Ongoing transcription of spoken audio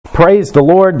praise the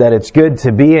Lord that it's good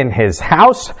to be in His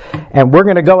house. And we're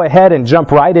going to go ahead and jump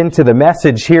right into the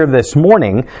message here this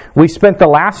morning. We spent the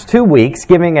last 2 weeks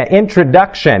giving an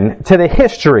introduction to the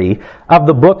history of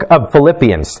the book of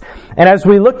Philippians. And as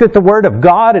we looked at the Word of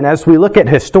God and as we look at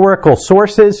historical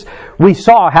sources, we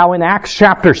saw how in Acts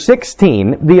chapter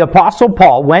 16, the Apostle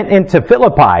Paul went into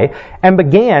Philippi and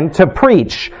began to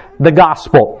preach the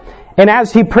gospel. And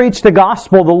as he preached the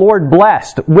gospel, the Lord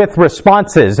blessed with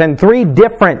responses. And 3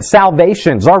 different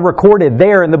salvations are recorded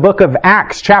there in the book of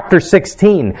Acts chapter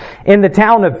 16 in the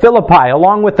town of Philippi,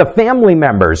 along with the family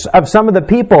members of some of the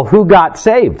people who got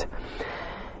saved.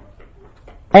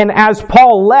 And as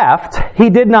Paul left, he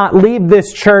did not leave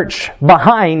this church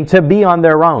behind to be on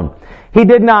their own. He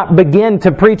did not begin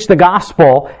to preach the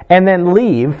gospel and then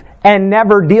leave and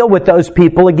never deal with those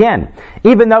people again.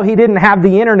 Even though he didn't have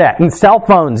the internet and cell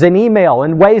phones and email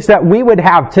and ways that we would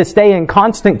have to stay in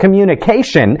constant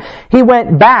communication, he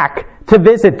went back to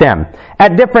visit them.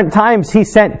 At different times, he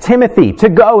sent Timothy to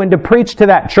go and to preach to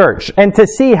that church and to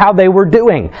see how they were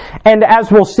doing. And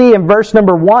as we'll see in verse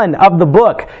number 1 of the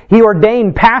book, he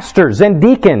ordained pastors and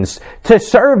deacons to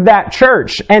serve that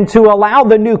church and to allow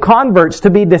the new converts to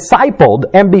be discipled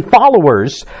and be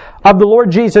followers of the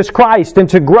Lord Jesus Christ and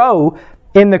to grow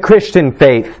in the Christian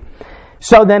faith.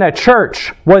 So then a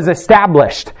church was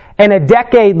established. And a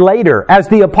decade later, as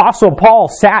the Apostle Paul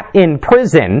sat in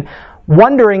prison,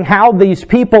 wondering how these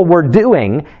people were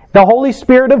doing, the Holy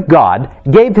Spirit of God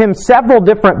gave him several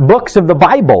different books of the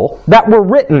Bible that were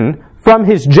written from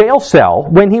his jail cell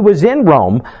when he was in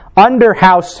Rome under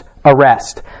house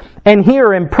arrest. And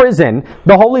here in prison,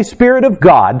 the Holy Spirit of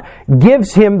God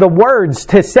gives him the words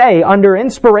to say under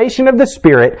inspiration of the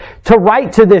Spirit to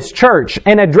write to this church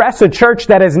and address a church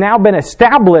that has now been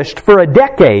established for a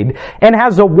decade and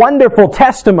has a wonderful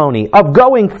testimony of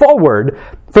going forward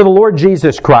for the Lord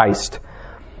Jesus Christ.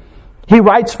 He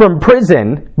writes from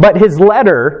prison, but his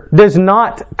letter does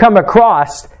not come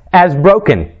across as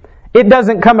broken. It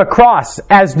doesn't come across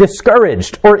as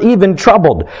discouraged or even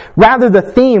troubled. Rather, the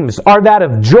themes are that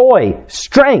of joy,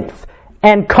 strength,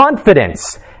 and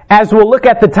confidence. As we'll look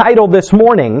at the title this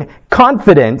morning,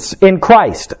 Confidence in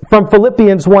Christ, from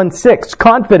Philippians 1:6,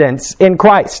 Confidence in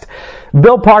Christ.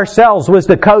 Bill Parcells was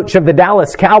the coach of the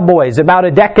Dallas Cowboys about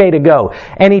a decade ago,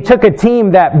 and he took a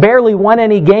team that barely won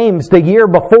any games the year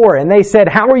before, and they said,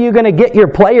 "How are you going to get your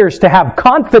players to have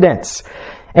confidence?"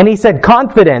 And he said,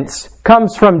 confidence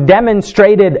comes from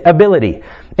demonstrated ability.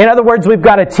 In other words, we've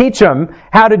got to teach them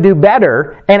how to do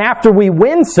better, and after we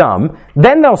win some,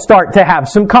 then they'll start to have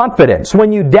some confidence.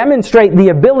 When you demonstrate the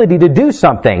ability to do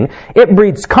something, it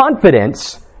breeds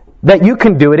confidence that you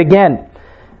can do it again.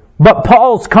 But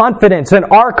Paul's confidence and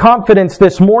our confidence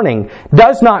this morning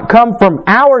does not come from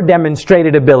our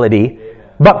demonstrated ability,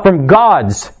 but from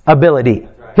God's ability.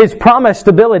 His promised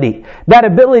ability, that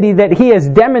ability that He has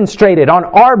demonstrated on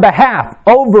our behalf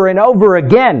over and over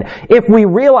again. If we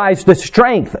realize the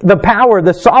strength, the power,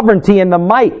 the sovereignty, and the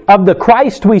might of the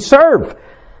Christ we serve,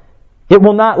 it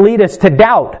will not lead us to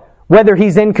doubt whether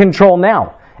He's in control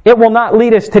now. It will not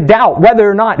lead us to doubt whether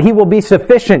or not He will be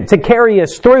sufficient to carry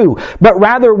us through, but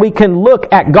rather we can look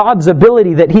at God's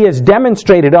ability that He has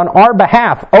demonstrated on our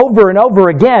behalf over and over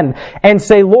again and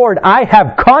say, Lord, I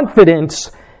have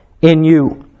confidence in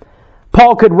You.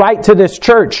 Paul could write to this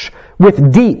church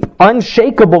with deep,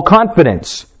 unshakable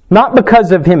confidence, not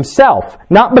because of himself,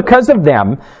 not because of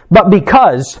them, but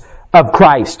because of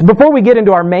Christ. Before we get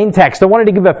into our main text, I wanted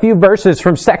to give a few verses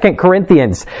from 2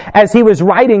 Corinthians as he was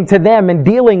writing to them and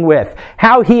dealing with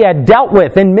how he had dealt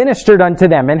with and ministered unto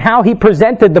them and how he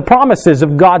presented the promises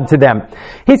of God to them.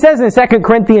 He says in 2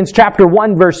 Corinthians chapter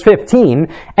 1 verse 15,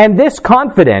 "And this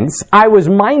confidence I was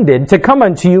minded to come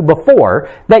unto you before,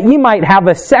 that ye might have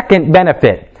a second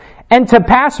benefit, and to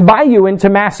pass by you into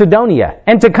Macedonia,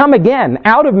 and to come again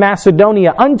out of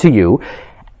Macedonia unto you,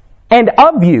 and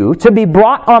of you to be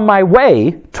brought on my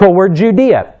way toward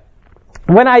Judea.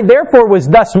 When I therefore was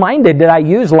thus minded, did I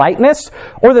use lightness,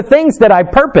 or the things that I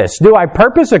purpose? Do I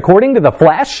purpose according to the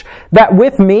flesh, that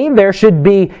with me there should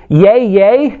be yea,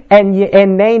 yea, and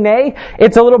nay, nay?"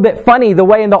 It's a little bit funny the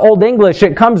way in the Old English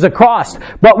it comes across.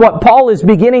 But what Paul is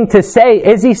beginning to say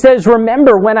is he says,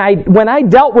 remember when I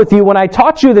dealt with you, when I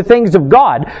taught you the things of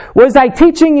God, was I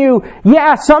teaching you,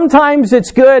 yeah, sometimes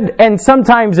it's good and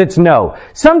sometimes it's no.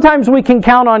 Sometimes we can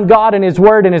count on God and His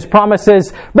Word and His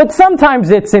promises, but sometimes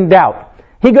it's in doubt.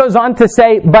 He goes on to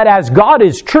say, "But as God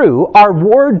is true, our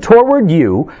word toward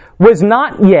you was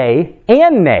not yea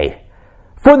and nay.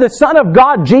 For the Son of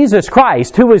God, Jesus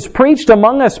Christ, who was preached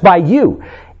among us by you,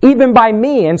 even by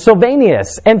me and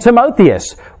Silvanus and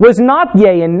Timotheus, was not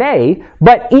yea and nay,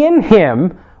 but in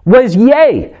Him was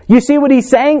yea. You see what he's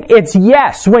saying? It's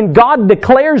yes. When God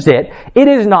declares it, it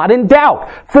is not in doubt.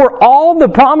 For all the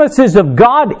promises of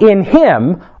God in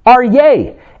him are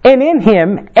yea, and in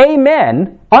him,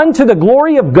 amen, unto the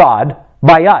glory of God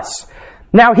by us.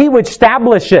 Now he which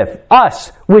establisheth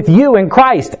us with you in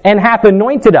Christ, and hath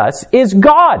anointed us, is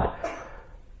God,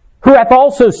 who hath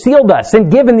also sealed us,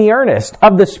 and given the earnest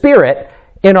of the Spirit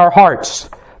in our hearts.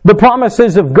 The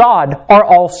promises of God are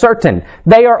all certain.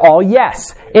 They are all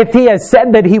yes. If he has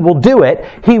said that he will do it,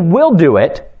 he will do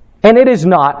it, and it is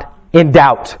not in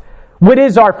doubt. What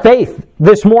is our faith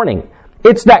this morning?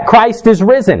 It's that Christ is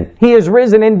risen. He is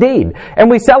risen indeed. And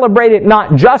we celebrate it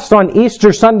not just on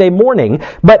Easter Sunday morning,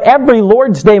 but every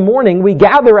Lord's Day morning we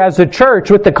gather as a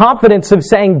church with the confidence of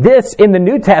saying this in the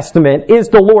New Testament is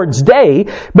the Lord's Day,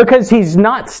 because he's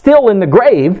not still in the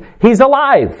grave. He's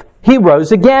alive. He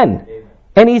rose again.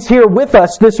 And he's here with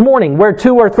us this morning. Where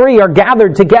 2 or 3 are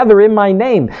gathered together in my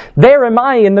name, there am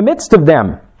I in the midst of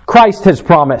them. Christ has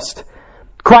promised.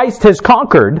 Christ has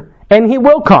conquered, and he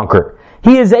will conquer.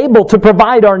 He is able to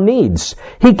provide our needs.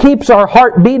 He keeps our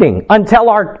heart beating until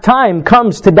our time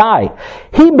comes to die.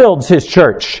 He builds his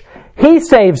church. He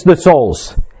saves the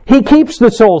souls. He keeps the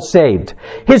souls saved.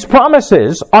 His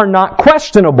promises are not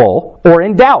questionable or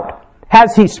in doubt.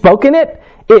 Has he spoken it?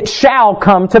 It shall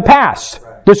come to pass,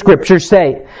 the scriptures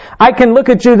say. I can look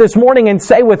at you this morning and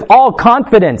say with all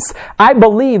confidence, I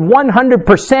believe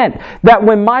 100% that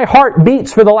when my heart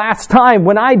beats for the last time,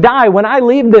 when I die, when I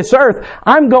leave this earth,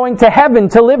 I'm going to heaven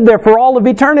to live there for all of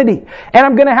eternity. And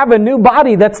I'm going to have a new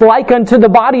body that's like unto the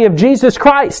body of Jesus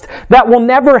Christ, that will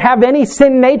never have any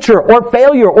sin nature or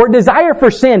failure or desire for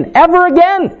sin ever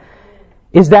again.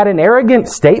 Is that an arrogant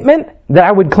statement that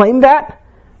I would claim that?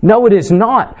 No, it is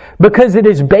not, because it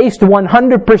is based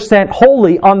 100%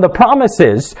 wholly on the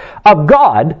promises of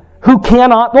God, who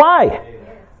cannot lie.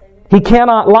 He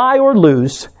cannot lie or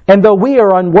lose, and though we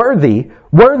are unworthy,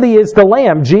 worthy is the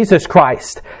Lamb, Jesus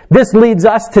Christ. This leads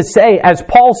us to say, as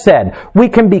Paul said, we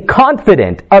can be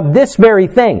confident of this very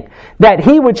thing, that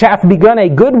he which hath begun a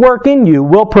good work in you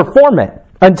will perform it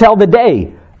until the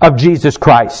day of Jesus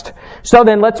Christ. So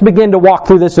then let's begin to walk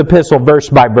through this epistle verse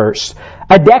by verse.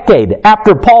 A decade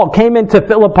after Paul came into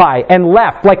Philippi and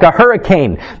left like a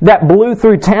hurricane that blew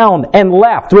through town and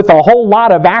left with a whole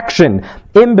lot of action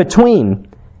in between,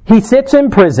 he sits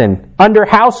in prison under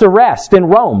house arrest in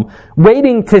Rome,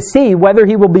 waiting to see whether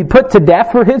he will be put to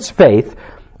death for his faith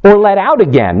or let out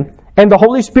again, and the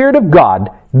Holy Spirit of God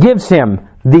gives him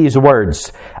these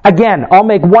words. Again, I'll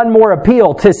make one more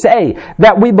appeal to say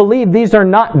that we believe these are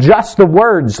not just the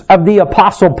words of the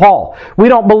Apostle Paul. We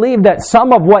don't believe that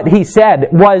some of what he said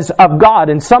was of God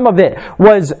and some of it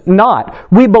was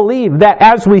not. We believe that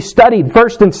as we studied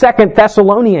 1st and 2nd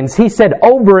Thessalonians, he said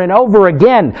over and over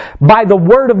again, by the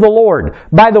word of the Lord,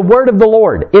 by the word of the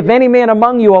Lord, if any man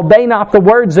among you obey not the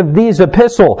words of these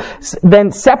epistles,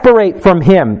 then separate from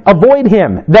him, avoid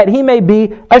him, that he may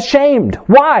be ashamed.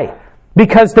 Why?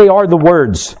 Because they are the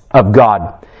words of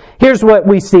God. Here's what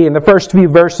we see in the first few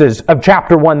verses of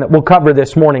chapter 1 that we'll cover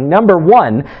this morning. Number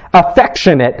 1,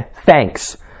 affectionate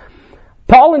thanks.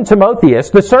 Paul and Timotheus,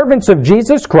 the servants of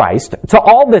Jesus Christ, to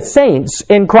all the saints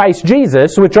in Christ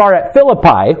Jesus, which are at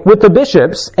Philippi, with the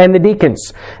bishops and the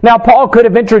deacons. Now, Paul could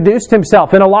have introduced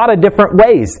himself in a lot of different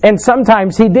ways, and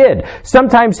sometimes he did.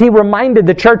 Sometimes he reminded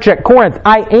the church at Corinth,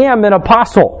 I am an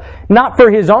apostle. Not for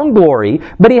his own glory,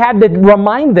 but he had to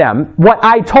remind them, what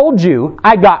I told you,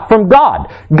 I got from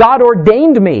God. God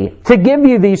ordained me to give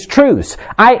you these truths.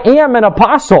 I am an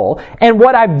apostle, and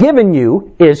what I've given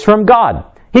you is from God.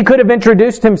 He could have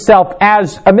introduced himself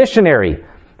as a missionary,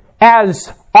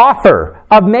 as author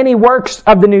of many works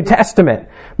of the New Testament.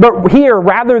 But here,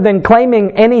 rather than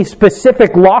claiming any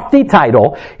specific lofty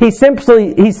title, he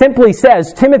simply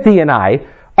says, Timothy and I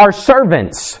are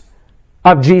servants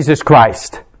of Jesus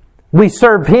Christ. We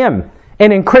serve him,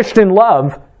 and in Christian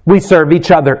love, we serve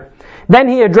each other. Then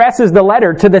he addresses the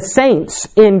letter to the saints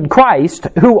in Christ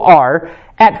who are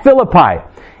at Philippi.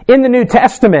 In the New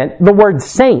Testament, the word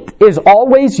saint is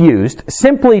always used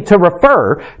simply to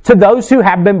refer to those who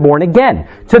have been born again,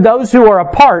 to those who are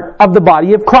a part of the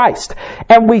body of Christ.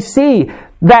 And we see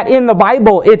that in the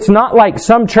Bible, it's not like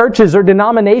some churches or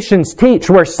denominations teach,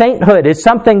 where sainthood is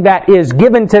something that is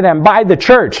given to them by the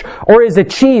church or is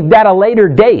achieved at a later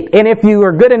date. And if you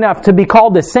are good enough to be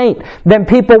called a saint, then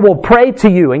people will pray to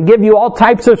you and give you all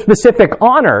types of specific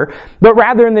honor. But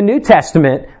rather in the New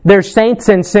Testament, there's saints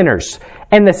and sinners.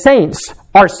 And the saints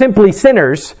are simply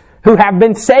sinners who have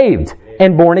been saved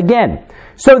and born again.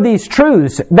 So these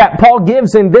truths that Paul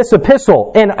gives in this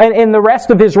epistle and in the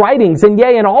rest of his writings, and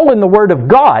yea, and all in the Word of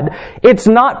God, it's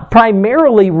not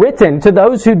primarily written to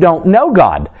those who don't know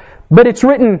God, but it's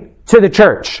written to the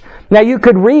church. Now you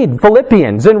could read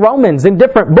Philippians and Romans and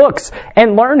different books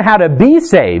and learn how to be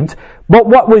saved, but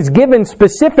what was given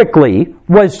specifically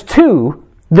was to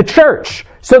the church,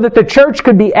 so that the church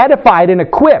could be edified and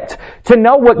equipped to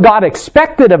know what God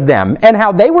expected of them and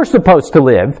how they were supposed to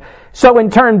live, so in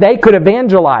turn they could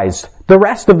evangelize the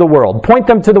rest of the world, point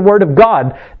them to the Word of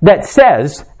God that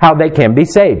says how they can be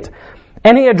saved.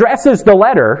 And he addresses the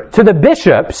letter to the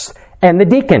bishops and the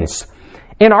deacons.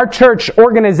 In our church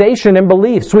organization and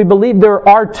beliefs, we believe there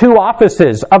are two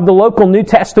offices of the local New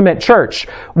Testament church.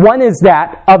 One is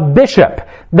that of bishop.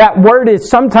 That word is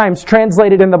sometimes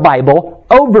translated in the Bible,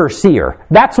 overseer.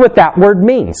 That's what that word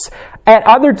means. At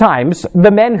other times, the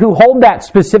men who hold that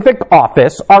specific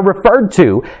office are referred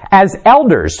to as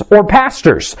elders or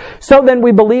pastors. So then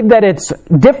we believe that it's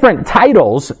different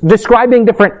titles describing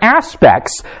different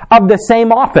aspects of the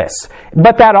same office.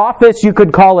 But that office, you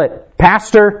could call it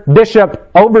pastor, bishop,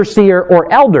 overseer,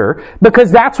 or elder,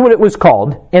 because that's what it was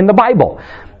called in the Bible.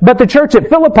 But the church at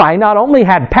Philippi not only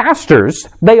had pastors,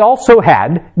 they also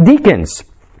had deacons.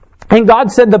 And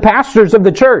God said the pastors of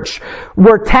the church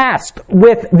were tasked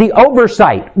with the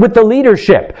oversight, with the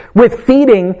leadership, with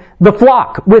feeding the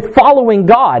flock, with following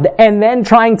God, and then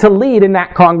trying to lead in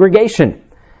that congregation.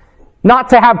 Not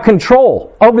to have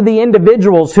control over the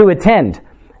individuals who attend.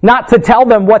 Not to tell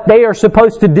them what they are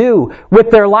supposed to do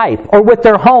with their life or with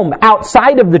their home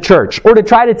outside of the church, or to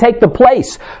try to take the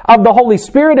place of the Holy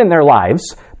Spirit in their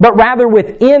lives, but rather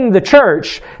within the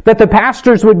church, that the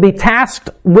pastors would be tasked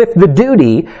with the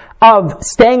duty of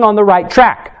staying on the right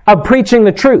track, of preaching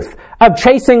the truth, of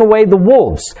chasing away the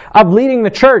wolves, of leading the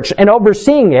church and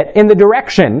overseeing it in the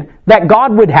direction that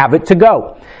God would have it to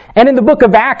go. And in the book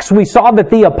of Acts, we saw that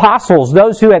the apostles,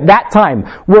 those who at that time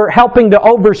were helping to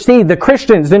oversee the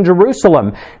Christians in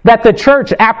Jerusalem, that the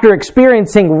church, after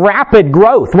experiencing rapid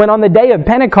growth, when on the day of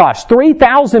Pentecost,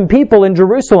 3,000 people in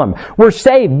Jerusalem were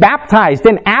saved, baptized,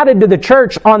 and added to the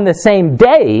church on the same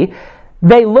day,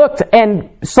 they looked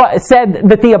and said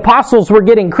that the apostles were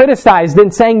getting criticized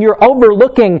and saying, you're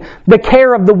overlooking the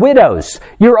care of the widows.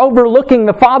 You're overlooking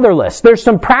the fatherless. There's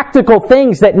some practical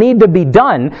things that need to be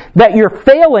done that you're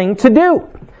failing to do.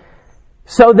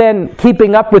 So then,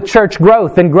 keeping up with church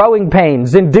growth and growing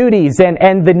pains and duties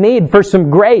and the need for some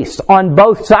grace on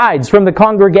both sides, from the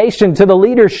congregation to the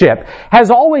leadership, has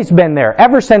always been there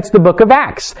ever since the book of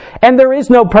Acts. And there is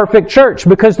no perfect church,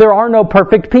 because there are no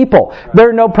perfect people. There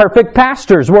are no perfect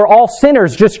pastors. We're all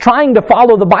sinners just trying to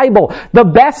follow the Bible the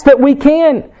best that we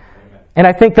can. And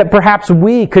I think that perhaps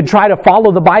we could try to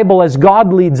follow the Bible as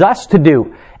God leads us to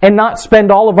do, and not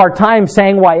spend all of our time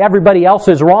saying why everybody else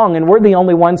is wrong and we're the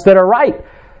only ones that are right.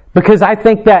 Because I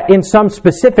think that in some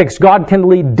specifics, God can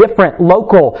lead different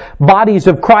local bodies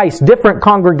of Christ, different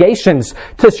congregations,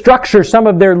 to structure some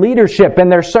of their leadership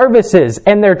and their services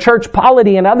and their church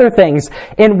polity and other things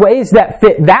in ways that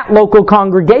fit that local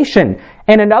congregation.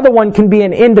 And another one can be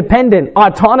an independent,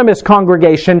 autonomous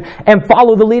congregation and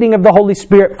follow the leading of the Holy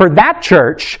Spirit for that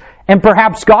church, and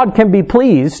perhaps God can be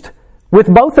pleased with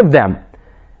both of them.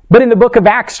 But in the book of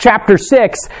Acts chapter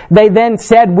 6, they then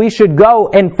said we should go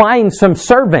and find some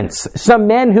servants, some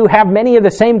men who have many of the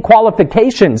same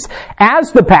qualifications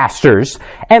as the pastors,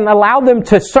 and allow them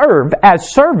to serve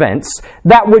as servants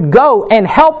that would go and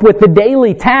help with the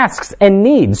daily tasks and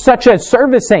needs, such as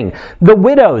servicing the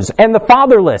widows and the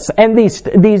fatherless and these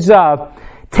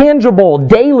tangible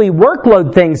daily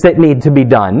workload things that need to be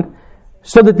done,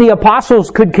 so that the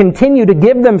apostles could continue to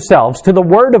give themselves to the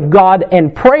Word of God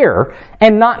and prayer,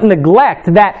 and not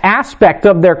neglect that aspect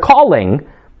of their calling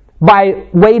by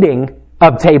waiting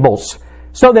of tables.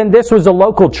 So then this was a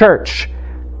local church.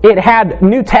 It had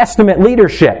New Testament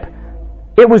leadership.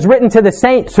 It was written to the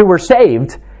saints who were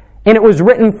saved, and it was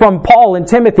written from Paul and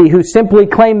Timothy, who simply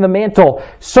claimed the mantle,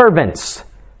 servants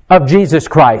of Jesus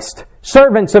Christ.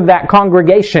 Servants of that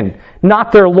congregation,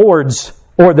 not their lords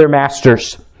or their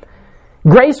masters.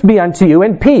 Grace be unto you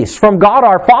and peace from God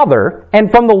our Father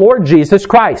and from the Lord Jesus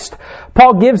Christ.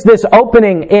 Paul gives this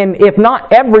opening in, if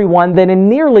not everyone, then in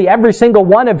nearly every single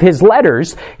one of his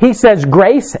letters. He says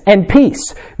grace and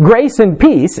peace. Grace and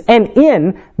peace, and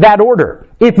in that order.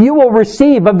 If you will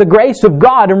receive of the grace of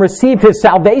God and receive His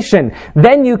salvation,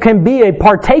 then you can be a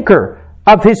partaker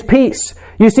of His peace.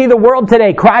 You see, the world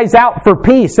today cries out for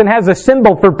peace and has a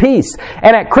symbol for peace.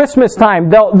 And at Christmas time,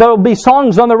 there'll be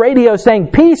songs on the radio saying,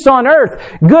 peace on earth,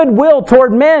 goodwill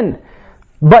toward men.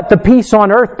 But the peace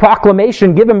on earth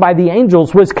proclamation given by the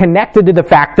angels was connected to the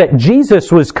fact that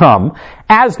Jesus was come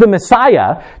as the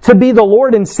Messiah to be the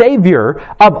Lord and Savior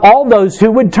of all those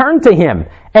who would turn to Him.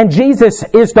 And Jesus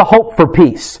is the hope for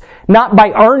peace, not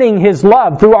by earning His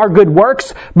love through our good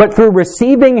works, but through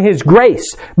receiving His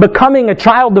grace, becoming a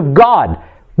child of God,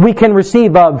 we can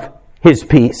receive of His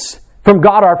peace from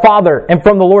God our Father and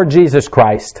from the Lord Jesus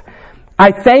Christ.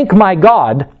 I thank my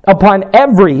God upon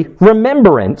every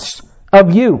remembrance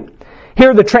of you.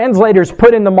 Here the translators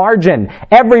put in the margin,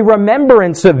 every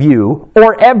remembrance of you,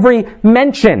 or every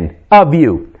mention of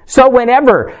you. So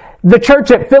whenever the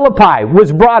church at Philippi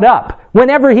was brought up,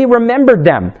 whenever he remembered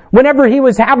them, whenever he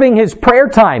was having his prayer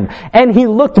time, and he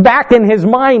looked back in his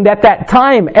mind at that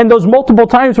time and those multiple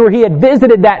times where he had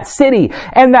visited that city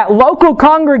and that local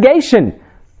congregation,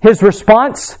 his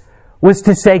response was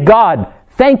to say, God,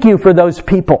 thank you for those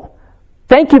people.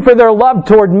 Thank you for their love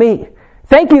toward me.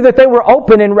 Thank you that they were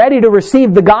open and ready to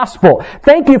receive the gospel.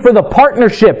 Thank you for the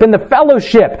partnership and the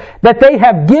fellowship that they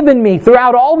have given me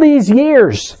throughout all these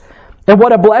years. And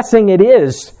what a blessing it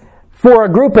is for a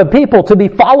group of people to be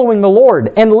following the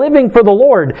Lord and living for the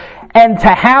Lord and to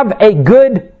have a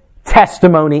good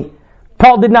testimony.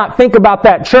 Paul did not think about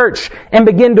that church and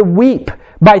begin to weep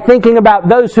by thinking about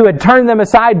those who had turned them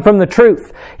aside from the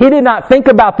truth. He did not think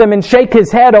about them and shake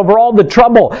his head over all the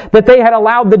trouble that they had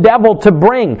allowed the devil to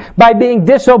bring by being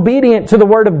disobedient to the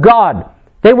Word of God.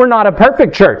 They were not a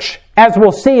perfect church, as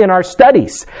we'll see in our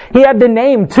studies. He had to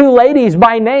name 2 ladies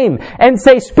by name and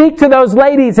say, speak to those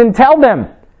ladies and tell them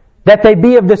that they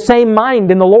be of the same mind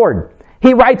in the Lord.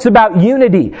 He writes about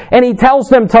unity, and he tells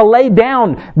them to lay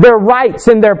down their rights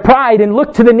and their pride and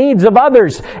look to the needs of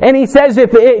others. And he says,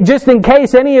 just in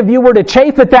case any of you were to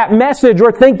chafe at that message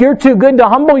or think you're too good to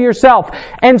humble yourself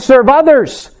and serve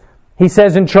others, he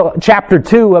says in chapter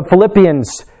 2 of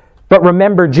Philippians, but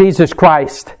remember Jesus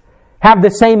Christ. Have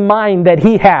the same mind that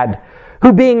He had,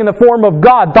 who being in the form of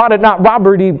God, thought it not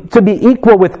robbery to be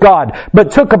equal with God,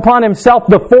 but took upon Himself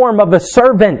the form of a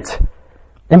servant,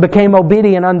 and became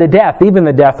obedient unto death, even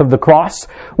the death of the cross.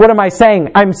 What am I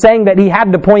saying? I'm saying that He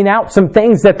had to point out some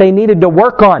things that they needed to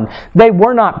work on. They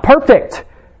were not perfect,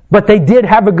 but they did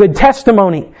have a good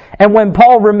testimony. And when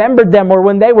Paul remembered them, or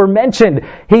when they were mentioned,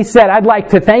 he said, I'd like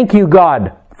to thank you,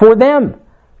 God, for them.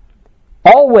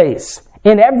 Always,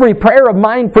 in every prayer of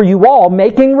mine for you all,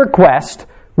 making request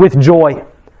with joy.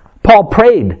 Paul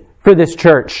prayed for this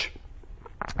church.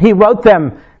 He wrote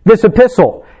them this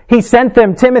epistle. He sent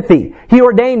them Timothy. He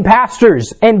ordained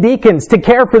pastors and deacons to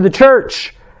care for the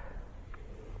church.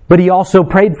 But he also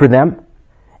prayed for them.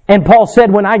 And Paul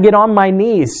said, when I get on my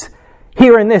knees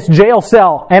here in this jail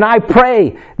cell and I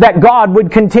pray that God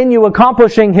would continue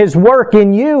accomplishing His work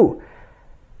in you,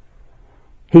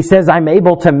 he says, I'm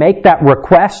able to make that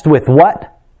request with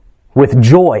what? With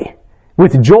joy.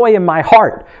 With joy in my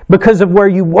heart because of where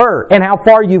you were and how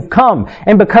far you've come,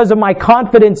 and because of my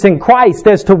confidence in Christ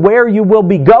as to where you will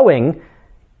be going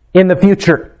in the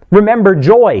future. Remember,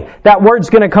 joy. That word's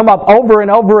going to come up over and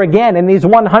over again in these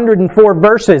 104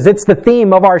 verses. It's the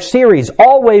theme of our series,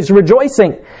 always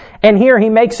rejoicing. And here he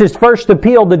makes his first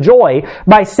appeal to joy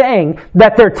by saying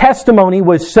that their testimony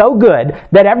was so good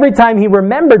that every time he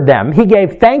remembered them, he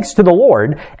gave thanks to the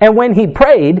Lord. And when he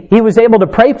prayed, he was able to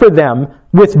pray for them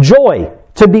with joy,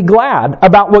 to be glad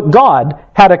about what God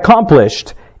had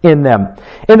accomplished in them.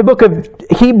 In the book of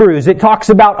Hebrews, it talks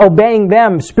about obeying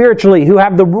them spiritually who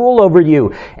have the rule over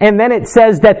you. And then it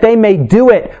says that they may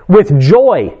do it with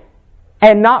joy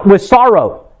and not with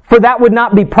sorrow. For that would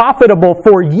not be profitable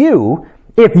for you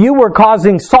if you were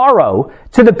causing sorrow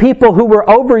to the people who were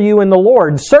over you in the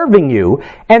Lord, serving you.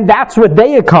 And that's what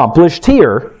they accomplished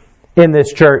here in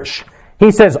this church.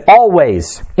 He says,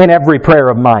 always in every prayer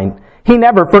of mine. He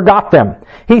never forgot them.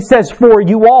 He says, for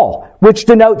you all, which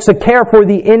denotes a care for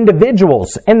the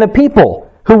individuals and the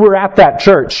people who were at that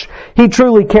church. He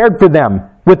truly cared for them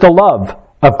with the love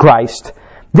of Christ.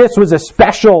 This was a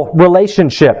special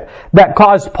relationship that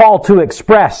caused Paul to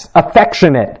express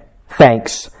affectionate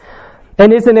thanks.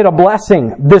 And isn't it a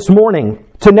blessing this morning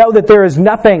to know that there is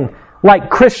nothing like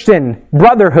Christian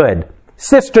brotherhood,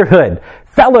 sisterhood,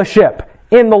 fellowship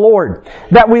in the Lord?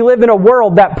 That we live in a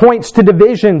world that points to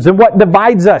divisions and what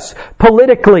divides us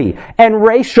politically and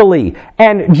racially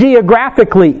and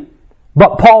geographically.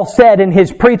 But Paul said in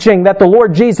his preaching that the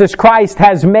Lord Jesus Christ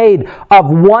has made of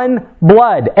one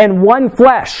blood and one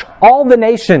flesh all the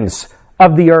nations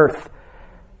of the earth.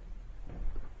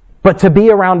 But to be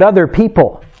around other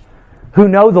people who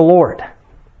know the Lord,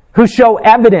 who show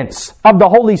evidence of the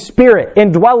Holy Spirit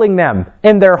indwelling them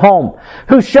in their home,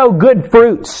 who show good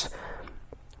fruits,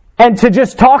 and to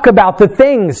just talk about the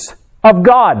things of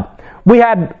God. we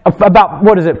had about,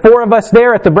 4 of us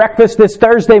there at the breakfast this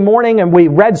Thursday morning, and we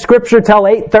read Scripture till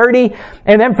 8:30,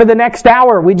 and then for the next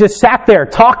hour, we just sat there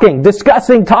talking,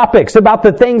 discussing topics about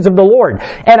the things of the Lord.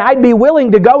 And I'd be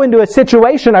willing to go into a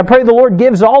situation, I pray the Lord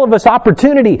gives all of us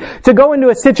opportunity to go into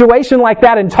a situation like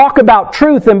that and talk about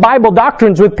truth and Bible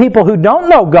doctrines with people who don't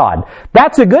know God.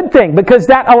 That's a good thing, because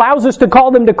that allows us to call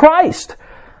them to Christ.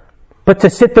 But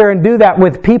to sit there and do that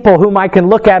with people whom I can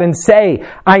look at and say,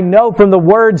 I know from the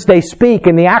words they speak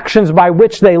and the actions by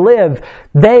which they live,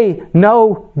 they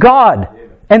know God.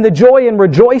 And the joy and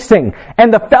rejoicing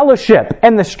and the fellowship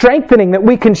and the strengthening that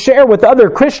we can share with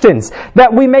other Christians,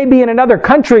 that we may be in another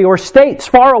country or states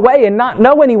far away and not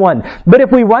know anyone. But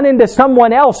if we run into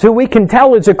someone else who we can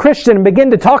tell is a Christian and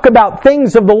begin to talk about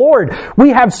things of the Lord, we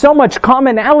have so much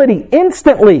commonality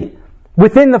instantly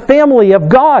within the family of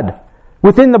God,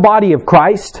 within the body of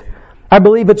Christ. I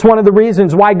believe it's one of the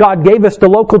reasons why God gave us the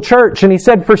local church. And He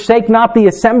said, forsake not the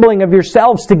assembling of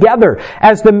yourselves together,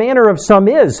 as the manner of some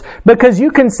is. Because you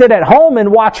can sit at home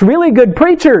and watch really good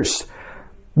preachers.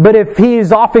 But if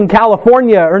he's off in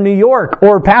California or New York,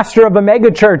 or pastor of a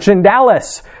mega church in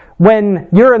Dallas, when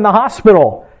you're in the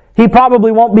hospital, he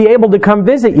probably won't be able to come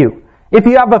visit you. If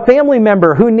you have a family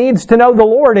member who needs to know the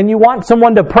Lord and you want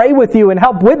someone to pray with you and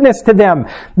help witness to them,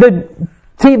 the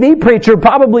TV preacher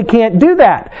probably can't do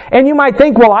that. And you might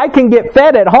think, well, I can get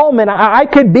fed at home and I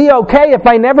could be okay if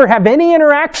I never have any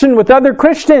interaction with other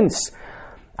Christians.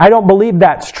 I don't believe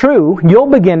that's true. You'll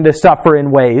begin to suffer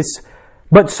in ways,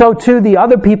 but so too the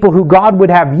other people who God would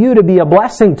have you to be a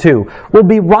blessing to will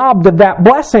be robbed of that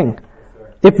blessing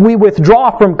if we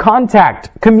withdraw from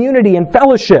contact, community, and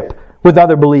fellowship with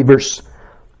other believers.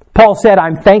 Paul said,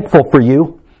 I'm thankful for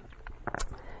you.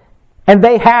 And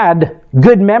they had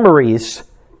good memories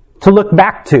to look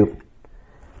back to.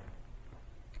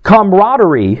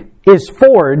 Camaraderie is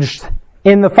forged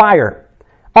in the fire.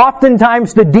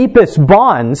 Oftentimes the deepest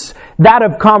bonds, that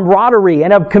of camaraderie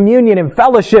and of communion and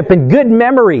fellowship and good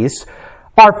memories,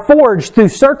 are forged through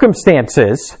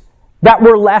circumstances that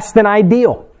were less than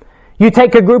ideal. You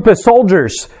take a group of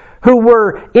soldiers who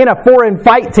were in a foreign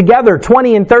fight together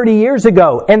 20 and 30 years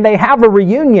ago, and they have a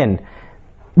reunion.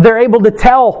 They're able to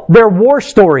tell their war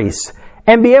stories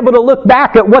and be able to look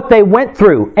back at what they went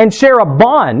through and share a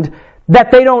bond that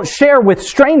they don't share with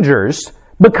strangers,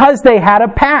 because they had a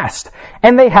past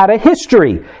and they had a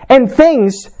history and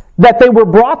things that they were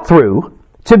brought through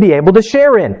to be able to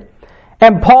share in.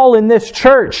 And Paul in this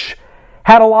church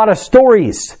had a lot of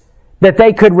stories that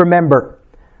they could remember.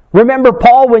 Remember,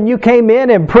 Paul, when you came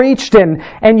in and preached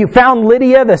and you found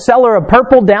Lydia, the seller of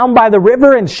purple, down by the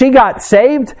river, and she got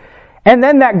saved? And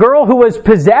then that girl who was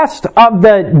possessed of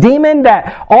the demon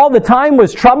that all the time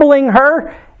was troubling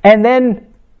her, and then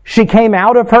she came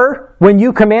out of her when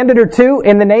you commanded her to.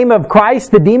 In the name of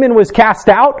Christ, the demon was cast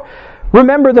out.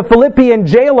 Remember the Philippian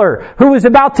jailer who was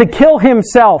about to kill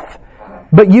himself,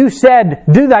 but you said,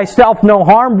 do thyself no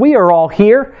harm, we are all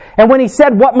here. And when he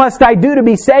said, what must I do to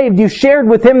be saved? You shared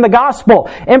with him the gospel.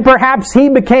 And perhaps he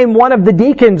became one of the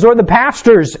deacons or the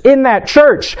pastors in that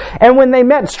church. And when they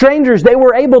met strangers, they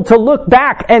were able to look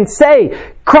back and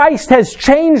say, Christ has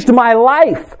changed my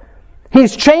life.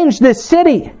 He's changed this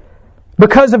city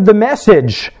because of the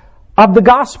message of the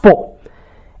gospel.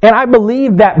 And I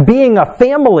believe that being a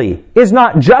family is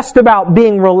not just about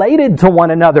being related to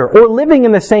one another or living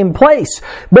in the same place,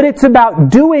 but it's about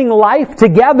doing life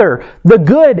together, the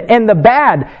good and the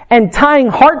bad, and tying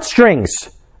heartstrings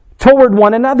toward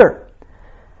one another.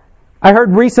 I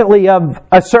heard recently of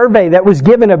a survey that was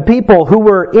given of people who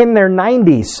were in their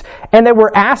 90s, and they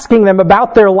were asking them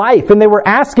about their life, and they were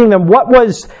asking them, what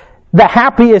was the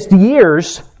happiest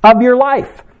years of your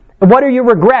life? What are your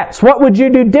regrets? What would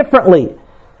you do differently?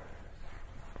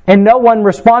 And no one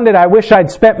responded, I wish I'd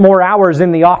spent more hours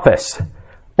in the office,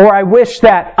 or I wish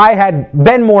that I had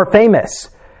been more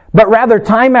famous. But rather,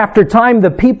 time after time,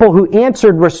 the people who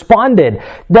answered responded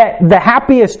that the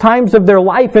happiest times of their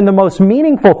life and the most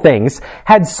meaningful things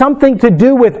had something to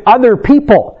do with other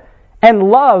people and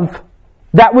love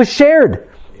that was shared.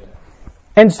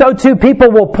 And so too, people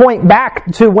will point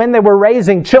back to when they were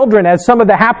raising children as some of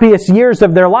the happiest years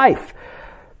of their life,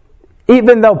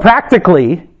 even though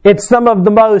practically it's some of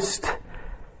the most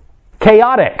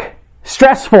chaotic,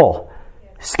 stressful,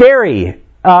 scary,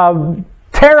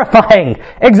 terrifying,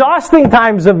 exhausting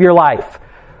times of your life.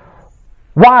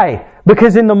 Why?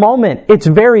 Because in the moment, it's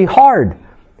very hard.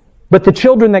 But the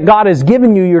children that God has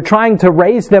given you, you're trying to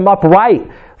raise them up right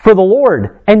for the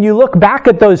Lord. And you look back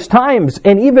at those times,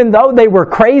 and even though they were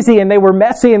crazy and they were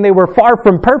messy and they were far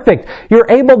from perfect, you're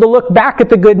able to look back at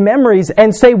the good memories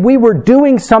and say, we were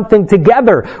doing something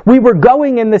together. We were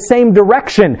going in the same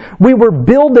direction. We were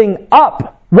building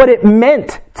up what it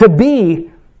meant to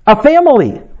be a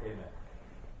family.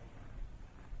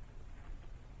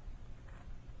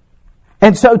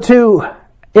 And so too,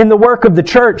 in the work of the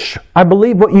church, I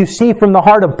believe what you see from the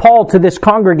heart of Paul to this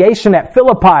congregation at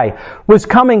Philippi was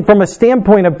coming from a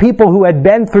standpoint of people who had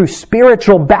been through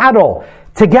spiritual battle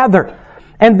together.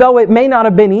 And though it may not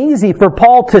have been easy for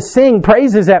Paul to sing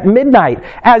praises at midnight,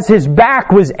 as his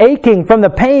back was aching from the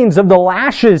pains of the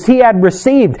lashes he had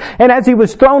received, and as he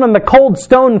was thrown on the cold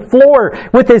stone floor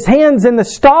with his hands in the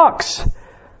stocks,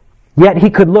 yet he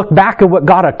could look back at what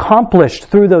God accomplished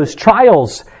through those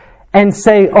trials and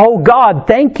say, oh God,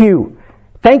 thank you.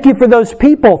 Thank you for those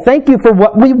people. Thank you for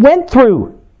what we went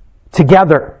through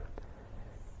together.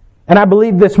 And I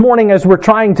believe this morning, as we're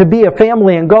trying to be a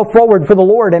family and go forward for the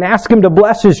Lord and ask Him to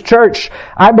bless His church,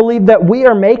 I believe that we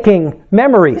are making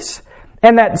memories.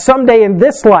 And that someday in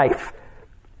this life,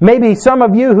 maybe some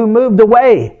of you who moved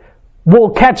away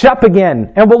will catch up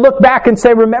again. And we'll look back and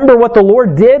say, remember what the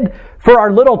Lord did for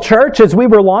our little church as we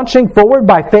were launching forward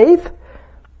by faith?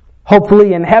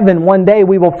 Hopefully in heaven one day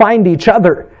we will find each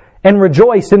other and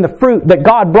rejoice in the fruit that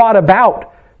God brought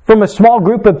about from a small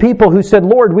group of people who said,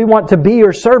 Lord, we want to be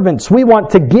your servants. We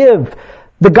want to give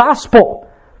the gospel.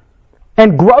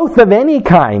 And growth of any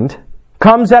kind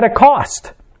comes at a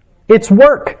cost. It's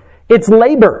work. It's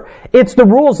labor. It's the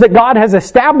rules that God has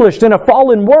established in a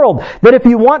fallen world, that if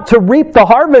you want to reap the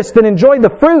harvest and enjoy the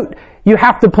fruit, you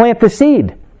have to plant the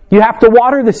seed. You have to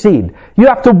water the seed. You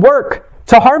have to work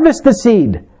to harvest the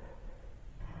seed.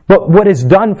 But what is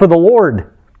done for the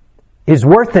Lord is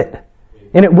worth it.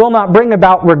 And it will not bring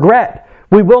about regret.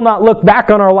 We will not look back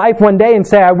on our life one day and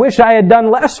say, I wish I had done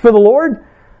less for the Lord.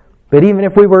 But even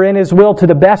if we were in His will to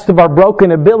the best of our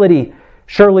broken ability,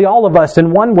 surely all of us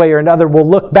in one way or another will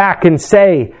look back and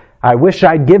say, I wish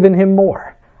I'd given Him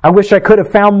more. I wish I could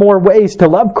have found more ways to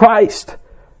love Christ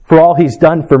for all He's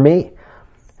done for me.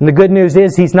 And the good news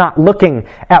is He's not looking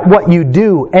at what you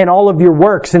do and all of your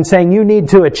works and saying you need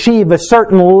to achieve a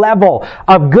certain level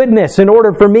of goodness in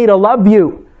order for me to love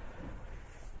you.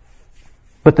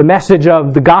 But the message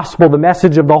of the gospel, the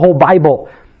message of the whole Bible,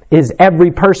 is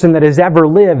every person that has ever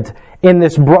lived in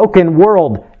this broken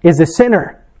world is a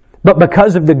sinner. But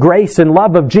because of the grace and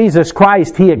love of Jesus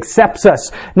Christ, He accepts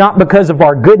us, not because of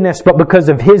our goodness, but because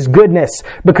of His goodness,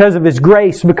 because of His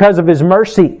grace, because of His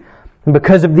mercy, and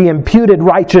because of the imputed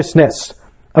righteousness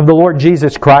of the Lord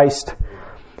Jesus Christ.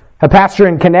 A pastor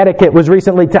in Connecticut was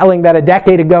recently telling that a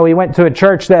decade ago he went to a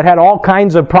church that had all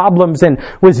kinds of problems and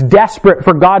was desperate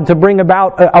for God to bring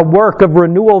about a work of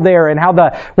renewal there, and how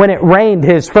when it rained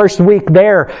his first week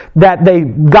there, that they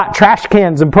got trash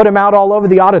cans and put them out all over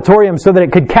the auditorium so that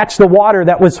it could catch the water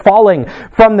that was falling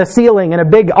from the ceiling in a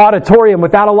big auditorium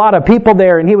without a lot of people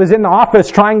there. And he was in the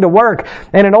office trying to work,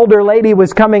 and an older lady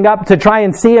was coming up to try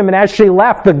and see him, and as she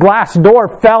left, the glass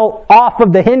door fell off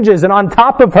of the hinges and on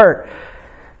top of her.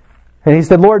 And he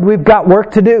said, Lord, we've got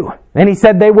work to do. And he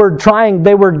said they were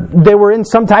in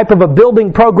some type of a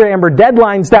building program or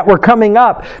deadlines that were coming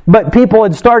up, but people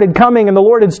had started coming and the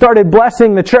Lord had started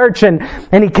blessing the church. And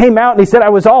he came out and he said, I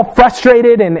was all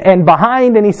frustrated and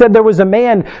behind. And he said there was a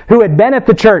man who had been at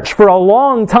the church for a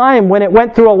long time when it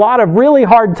went through a lot of really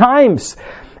hard times.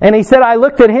 And he said, I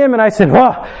looked at him and I said,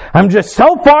 well, I'm just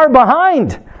so far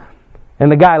behind.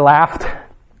 And the guy laughed.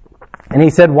 And he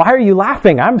said, why are you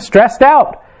laughing? I'm stressed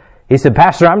out. He said,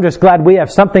 Pastor, I'm just glad we have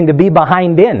something to be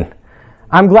behind in.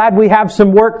 I'm glad we have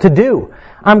some work to do.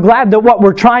 I'm glad that what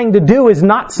we're trying to do is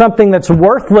not something that's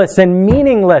worthless and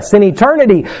meaningless in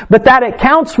eternity, but that it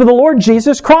counts for the Lord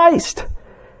Jesus Christ.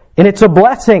 And it's a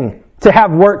blessing to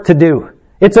have work to do.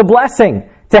 It's a blessing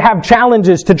to have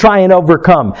challenges to try and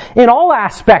overcome. In all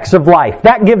aspects of life,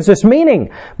 that gives us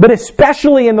meaning, but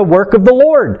especially in the work of the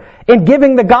Lord, in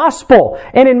giving the gospel,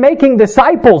 and in making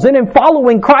disciples, and in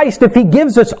following Christ. If He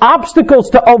gives us obstacles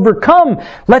to overcome,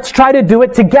 let's try to do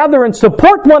it together and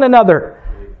support one another.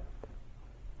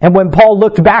 And when Paul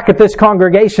looked back at this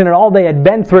congregation and all they had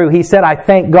been through, he said, I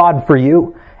thank God for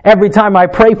you. Every time I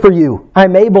pray for you,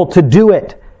 I'm able to do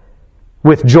it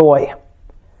with joy.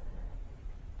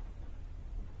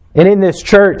 And in this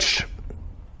church,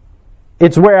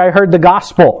 it's where I heard the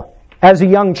gospel as a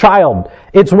young child.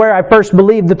 It's where I first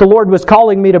believed that the Lord was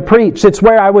calling me to preach. It's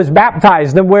where I was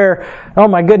baptized, and where, oh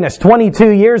my goodness, 22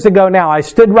 years ago now, I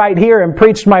stood right here and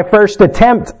preached my first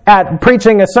attempt at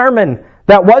preaching a sermon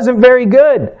that wasn't very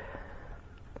good.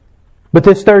 But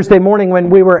this Thursday morning when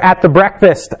we were at the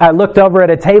breakfast, I looked over at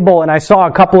a table and I saw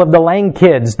a couple of the Lang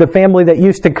kids, the family that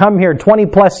used to come here 20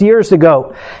 plus years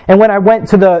ago. And when I went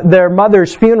to their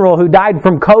mother's funeral who died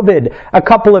from COVID a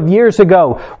couple of years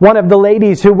ago, one of the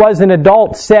ladies who was an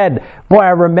adult said, "Boy,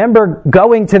 I remember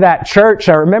going to that church.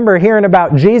 I remember hearing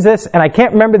about Jesus." And I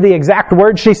can't remember the exact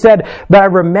words she said, but I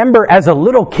remember as a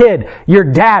little kid, your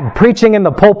dad preaching in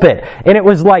the pulpit. And it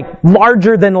was like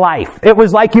larger than life. It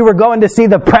was like you were going to see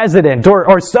the president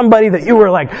or somebody that you were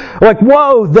like,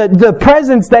 whoa, the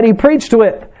presence that he preached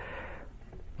with.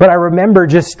 But I remember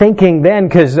just thinking then,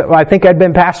 because I think I'd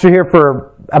been pastor here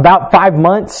for about 5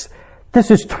 months, this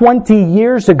is 20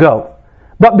 years ago.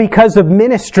 But because of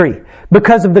ministry,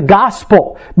 because of the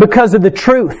gospel, because of the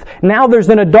truth, now there's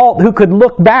an adult who could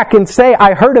look back and say,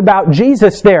 I heard about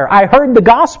Jesus there. I heard the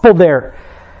gospel there.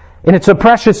 And it's a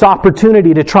precious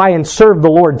opportunity to try and serve the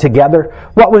Lord together.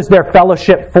 What was their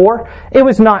fellowship for? It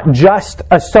was not just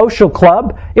a social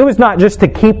club. It was not just to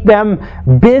keep them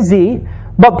busy.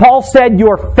 But Paul said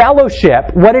your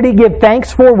fellowship, what did he give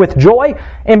thanks for with joy?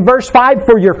 In verse 5,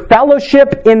 for your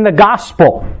fellowship in the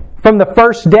gospel from the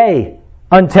first day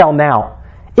until now.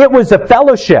 It was a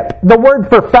fellowship. The word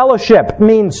for fellowship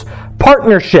means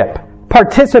partnership,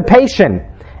 participation.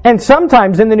 And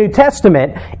sometimes in the New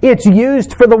Testament, it's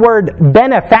used for the word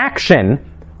benefaction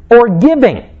or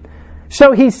giving.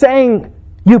 So he's saying,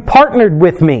 you partnered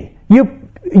with me.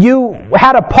 You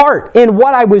had a part in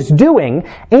what I was doing.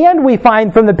 And we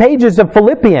find from the pages of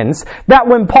Philippians that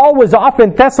when Paul was off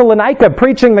in Thessalonica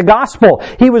preaching the gospel,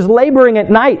 he was laboring at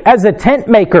night as a tent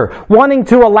maker, wanting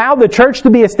to allow the church to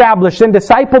be established and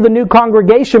disciple the new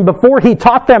congregation before he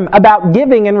taught them about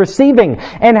giving and receiving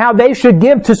and how they should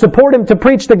give to support him to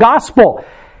preach the gospel.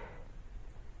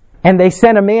 And they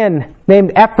sent a man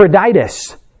named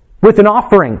Epaphroditus with an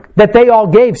offering that they all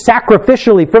gave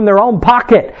sacrificially from their own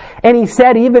pocket. And he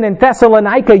said, even in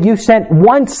Thessalonica, you sent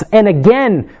once and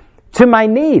again to my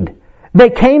need.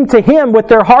 They came to him with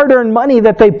their hard-earned money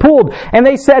that they pooled. And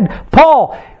they said,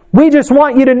 Paul, we just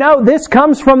want you to know this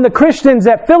comes from the Christians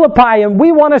at Philippi, and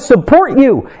we want to support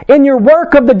you in your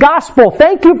work of the gospel.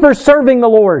 Thank you for serving the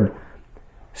Lord.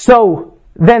 So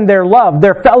then their love,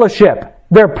 their fellowship,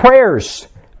 their prayers,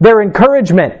 their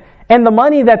encouragement, and the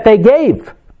money that they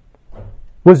gave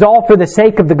was all for the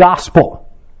sake of the gospel.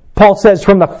 Paul says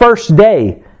from the first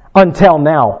day until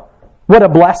now. What a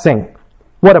blessing.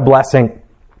 What a blessing.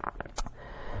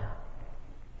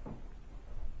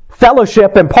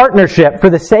 Fellowship and partnership for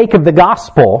the sake of the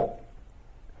gospel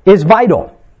is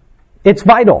vital. It's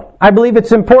vital. I believe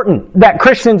it's important that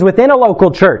Christians within a local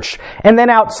church and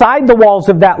then outside the walls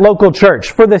of that local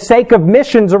church, for the sake of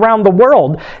missions around the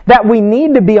world, that we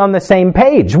need to be on the same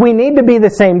page. We need to be the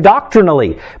same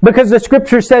doctrinally, because the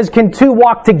scripture says, can two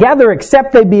walk together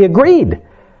except they be agreed?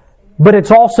 But it's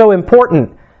also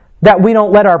important that we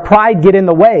don't let our pride get in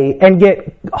the way and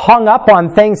get hung up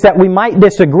on things that we might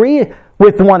disagree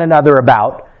with one another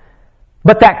about,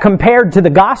 but that compared to the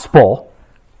gospel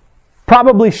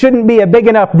probably shouldn't be a big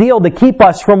enough deal to keep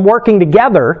us from working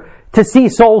together to see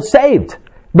souls saved,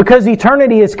 because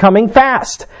eternity is coming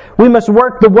fast. We must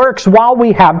work the works while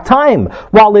we have time,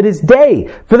 while it is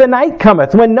day, for the night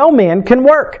cometh when no man can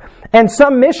work. And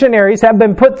some missionaries have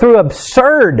been put through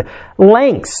absurd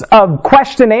lengths of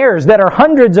questionnaires that are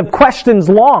hundreds of questions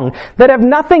long that have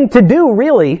nothing to do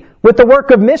really with the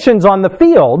work of missions on the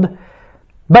field,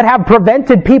 but have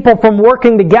prevented people from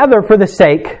working together for the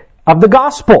sake of the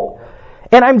gospel.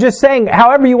 And I'm just saying,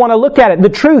 however you want to look at it, the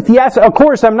truth, yes, of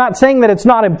course, I'm not saying that it's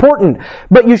not important,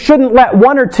 but you shouldn't let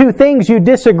one or two things you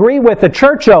disagree with a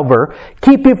church over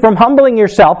keep you from humbling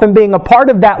yourself and being a part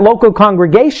of that local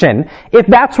congregation if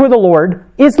that's where the Lord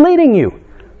is leading you.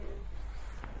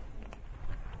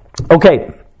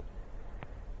 Okay.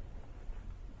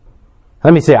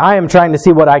 Let me see. I am trying to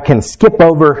see what I can skip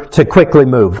over to quickly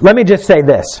move. Let me just say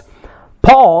this.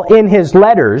 Paul, in his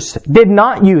letters, did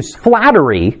not use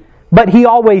flattery, but he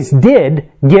always did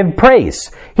give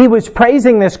praise. He was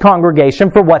praising this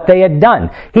congregation for what they had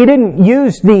done. He didn't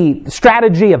use the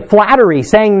strategy of flattery,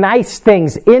 saying nice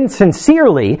things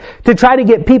insincerely to try to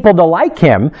get people to like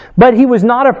him, but he was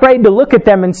not afraid to look at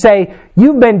them and say,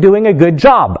 you've been doing a good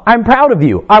job. I'm proud of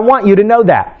you. I want you to know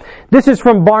that. This is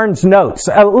from Barnes' notes.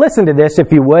 Listen to this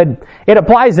if you would. It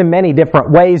applies in many different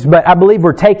ways, but I believe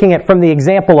we're taking it from the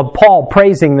example of Paul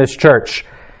praising this church.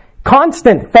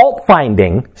 Constant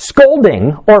fault-finding,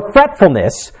 scolding, or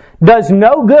fretfulness does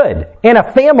no good in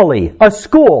a family, a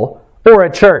school, or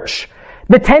a church.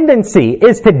 The tendency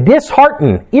is to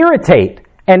dishearten, irritate,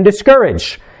 and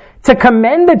discourage. To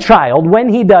commend a child when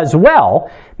he does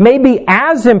well may be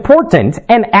as important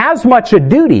and as much a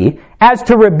duty as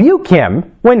to rebuke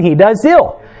him when he does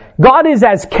ill. God is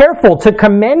as careful to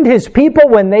commend His people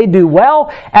when they do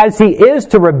well as He is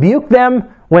to rebuke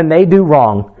them when they do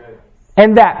wrong.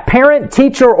 And that parent,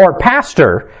 teacher, or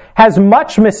pastor has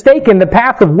much mistaken the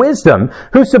path of wisdom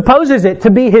who supposes it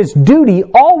to be his duty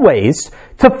always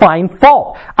to find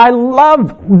fault. I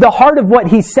love the heart of what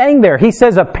he's saying there. He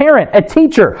says a parent, a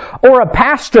teacher, or a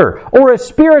pastor, or a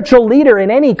spiritual leader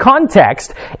in any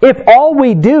context, if all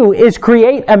we do is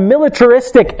create a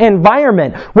militaristic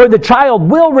environment where the child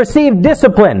will receive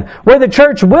discipline, where the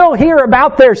church will hear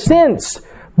about their sins,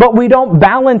 but we don't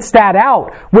balance that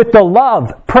out with the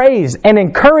love, praise, and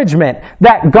encouragement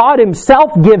that God Himself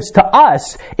gives to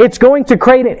us, it's going to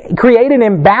create an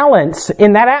imbalance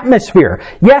in that atmosphere.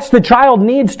 Yes, the child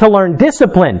needs to learn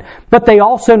discipline, but they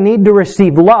also need to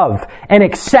receive love and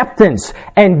acceptance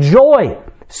and joy.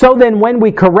 So then when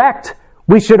we correct,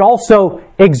 we should also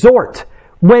exhort.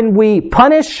 When we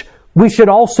punish, we should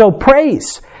also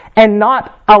praise and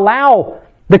not allow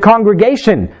the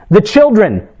congregation, the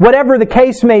children, whatever the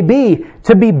case may be,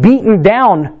 to be beaten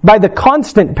down by the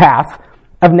constant path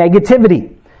of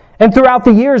negativity. And throughout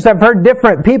the years, I've heard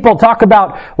different people talk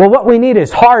about, well, what we need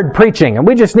is hard preaching, and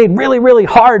we just need really, really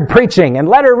hard preaching, and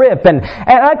let her rip. And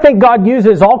I think God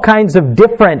uses all kinds of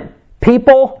different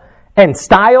people and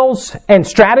styles and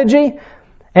strategy.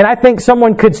 And I think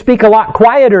someone could speak a lot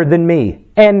quieter than me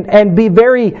and be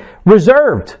very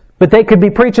reserved, but they could be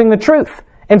preaching the truth.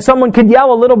 And someone could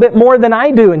yell a little bit more than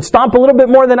I do and stomp a little bit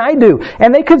more than I do.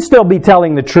 And they could still be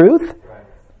telling the truth.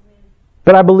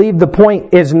 But I believe the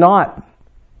point is not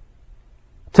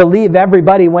to leave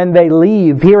everybody when they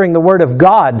leave hearing the Word of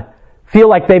God feel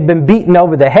like they've been beaten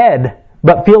over the head,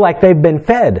 but feel like they've been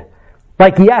fed.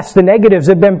 Like, yes, the negatives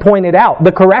have been pointed out.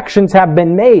 The corrections have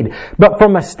been made. But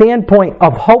from a standpoint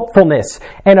of hopefulness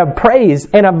and of praise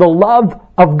and of the love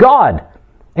of God.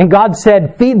 And God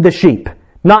said, feed the sheep,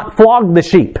 not flog the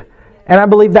sheep. And I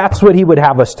believe that's what He would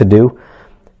have us to do.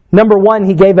 Number one,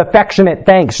 He gave affectionate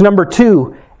thanks. Number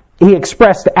two, He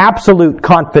expressed absolute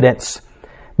confidence.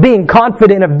 Being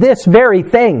confident of this very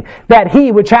thing, that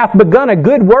He which hath begun a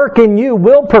good work in you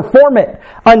will perform it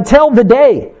until the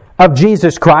day of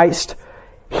Jesus Christ.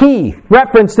 He,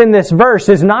 referenced in this verse,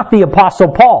 is not the Apostle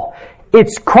Paul.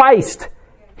 It's Christ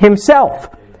Himself.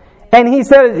 And he's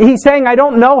saying, I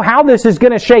don't know how this is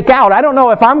going to shake out. I don't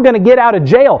know if I'm going to get out of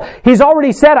jail. He's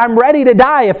already said, I'm ready to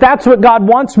die if that's what God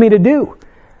wants me to do.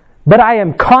 But I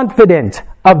am confident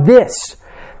of this,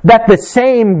 that the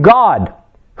same God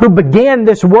who began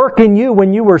this work in you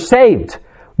when you were saved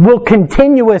will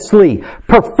continuously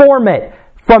perform it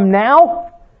from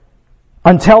now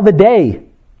until the day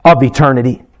of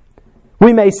eternity.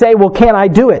 We may say, well, can I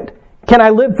do it? Can I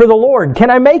live for the Lord? Can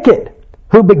I make it?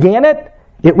 Who began it?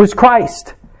 It was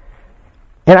Christ.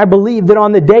 And I believe that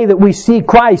on the day that we see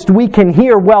Christ, we can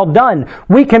hear, well done.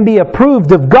 We can be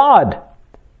approved of God.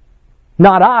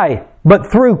 Not I,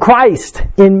 but through Christ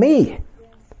in me.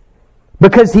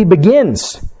 Because He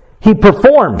begins, He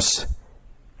performs,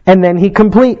 and then He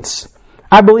completes.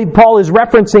 I believe Paul is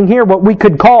referencing here what we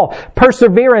could call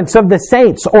perseverance of the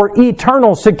saints or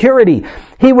eternal security.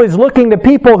 He was looking to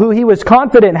people who he was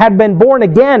confident had been born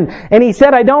again, and he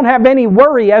said, I don't have any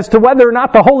worry as to whether or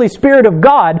not the Holy Spirit of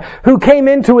God, who came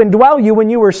in to indwell you when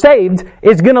you were saved,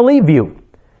 is going to leave you.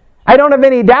 I don't have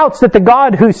any doubts that the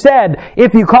God who said,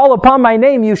 if you call upon my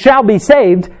name, you shall be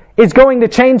saved, is going to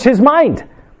change His mind.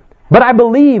 But I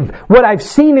believe what I've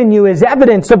seen in you is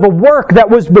evidence of a work that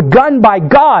was begun by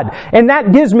God. And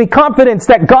that gives me confidence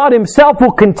that God Himself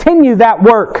will continue that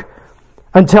work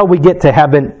until we get to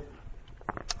heaven.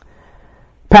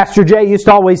 Pastor Jay used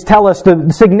to always tell us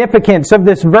the significance of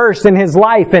this verse in his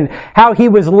life and how he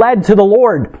was led to the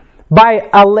Lord by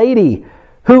a lady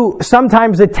who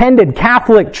sometimes attended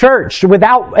Catholic church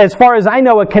without, as far as I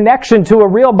know, a connection to a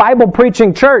real Bible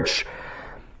preaching church.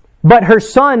 But her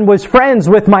son was friends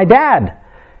with my dad.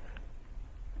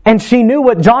 And she knew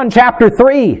what John chapter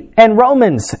 3 and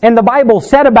Romans and the Bible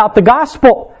said about the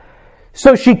gospel.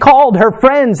 So she called her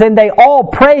friends and they all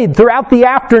prayed throughout the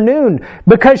afternoon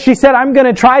because she said, I'm going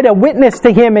to try to witness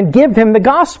to him and give him the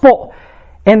gospel.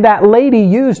 And that lady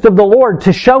used of the Lord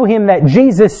to show him that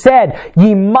Jesus said,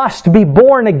 ye must be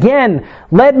born again,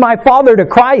 led my father to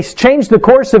Christ, changed the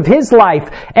course of his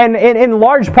life. And in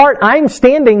large part, I'm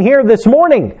standing here this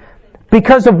morning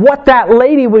because of what that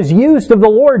lady was used of the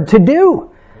Lord to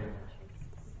do.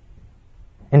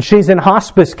 And she's in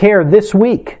hospice care this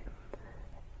week.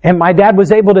 And my dad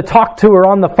was able to talk to her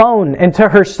on the phone and to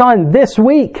her son this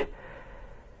week.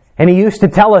 And he used to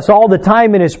tell us all the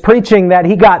time in his preaching that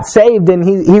he got saved and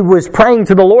he was praying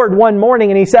to the Lord one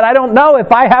morning and he said, I don't know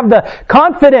if I have the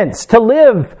confidence to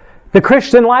live the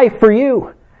Christian life for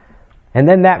you. And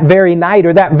then that very night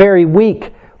or that very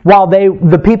week, while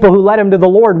the people who led him to the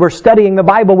Lord were studying the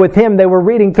Bible with him, they were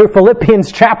reading through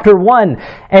Philippians chapter 1.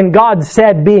 And God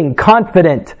said, being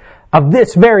confident of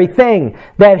this very thing,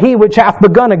 that he which hath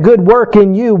begun a good work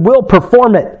in you will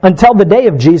perform it until the day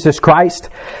of Jesus Christ.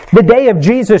 The day of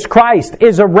Jesus Christ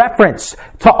is a reference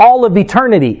to all of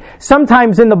eternity.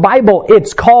 Sometimes in the Bible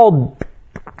it's called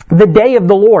the day of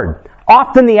the Lord.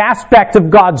 Often the aspect of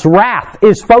God's wrath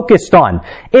is focused on.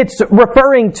 It's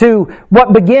referring to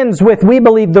what begins with, we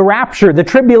believe, the rapture, the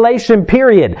tribulation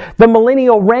period, the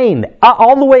millennial reign,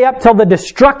 all the way up till the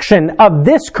destruction of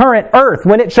this current earth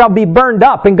when it shall be burned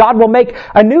up and God will make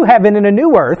a new heaven and a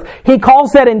new earth. He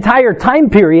calls that entire time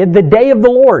period the day of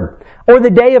the Lord, or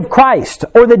the day of Christ,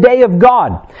 or the day of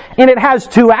God. And it has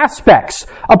two aspects.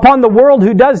 Upon the world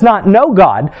who does not know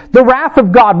God, the wrath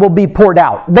of God will be poured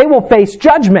out. They will face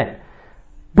judgment.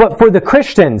 But for the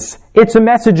Christians, it's a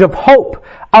message of hope,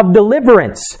 of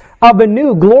deliverance, of a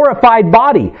new glorified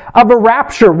body, of a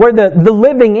rapture where the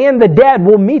living and the dead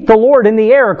will meet the Lord in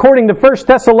the air, according to 1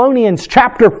 Thessalonians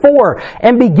chapter 4,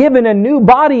 and be given a new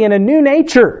body and a new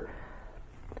nature.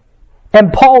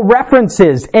 And Paul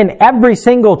references in every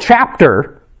single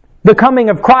chapter the coming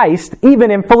of Christ,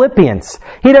 even in Philippians.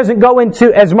 He doesn't go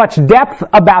into as much depth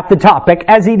about the topic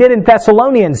as he did in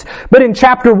Thessalonians. But in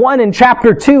chapter 1 and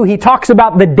chapter 2, he talks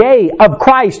about the day of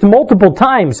Christ multiple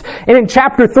times. And in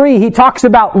chapter 3, he talks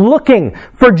about looking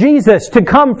for Jesus to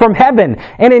come from heaven.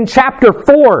 And in chapter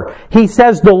 4, he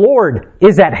says the Lord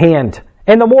is at hand.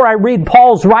 And the more I read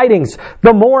Paul's writings,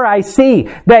 the more I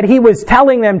see that he was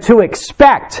telling them to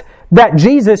expect that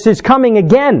Jesus is coming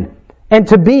again and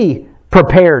to be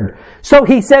prepared. So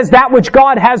he says that which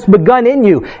God has begun in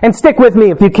you. And stick with me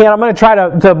if you can. I'm going to try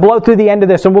to blow through the end of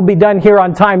this and we'll be done here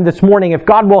on time this morning if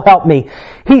God will help me.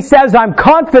 He says, I'm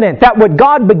confident that what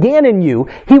God began in you,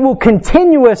 He will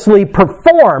continuously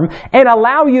perform and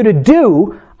allow you to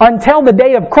do until the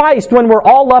day of Christ when we're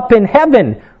all up in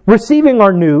heaven receiving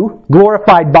our new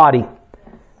glorified body.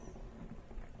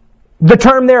 The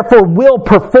term therefore will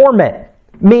perform it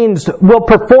means will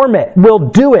perform it, will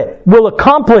do it, will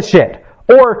accomplish it,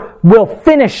 or will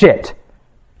finish it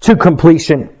to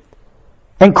completion.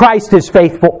 And Christ is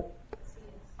faithful.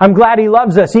 I'm glad He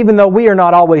loves us, even though we are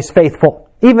not always faithful.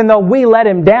 Even though we let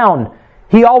Him down,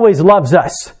 He always loves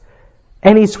us.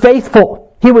 And He's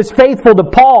faithful. He was faithful to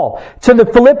Paul, to the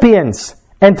Philippians,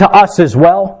 and to us as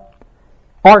well.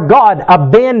 Our God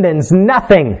abandons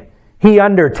nothing He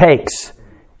undertakes.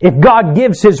 If God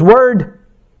gives His word,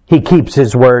 He keeps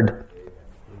His word.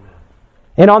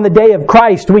 And on the day of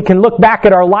Christ, we can look back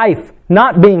at our life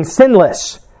not being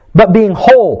sinless, but being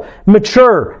whole,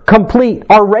 mature, complete,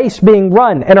 our race being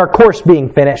run, and our course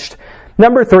being finished.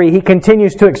 Number 3, he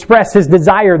continues to express his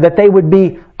desire that they would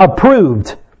be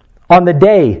approved on the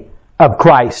day of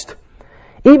Christ.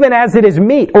 Even as it is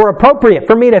meet or appropriate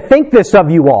for me to think this of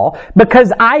you all,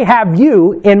 because I have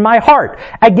you in my heart.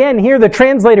 Again, here the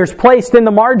translators placed in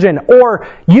the margin, or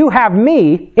you have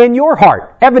me in your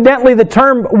heart. Evidently the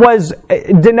term was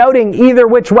denoting either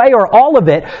which way or all of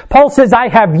it. Paul says, I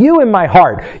have you in my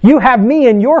heart. You have me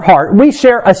in your heart. We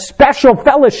share a special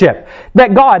fellowship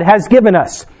that God has given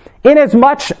us.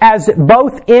 Inasmuch as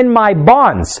both in my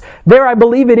bonds. There I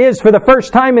believe it is for the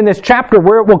first time in this chapter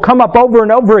where it will come up over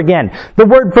and over again. The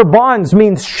word for bonds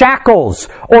means shackles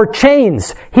or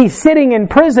chains. He's sitting in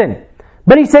prison.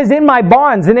 But he says, in my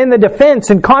bonds and in the defense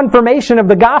and confirmation of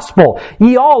the gospel,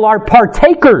 ye all are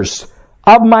partakers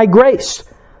of my grace.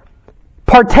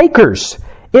 Partakers.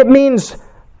 It means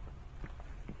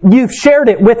you've shared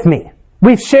it with me.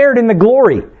 We've shared in the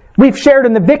glory. We've shared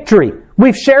in the victory.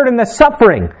 We've shared in the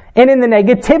suffering and in the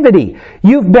negativity.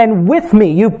 You've been with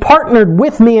me. You've partnered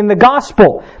with me in the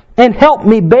gospel and helped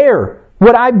me bear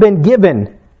what I've been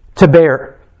given to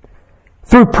bear.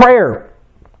 Through prayer,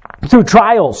 through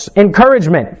trials,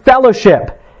 encouragement,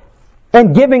 fellowship,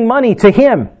 and giving money to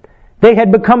Him, they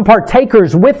had become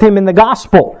partakers with Him in the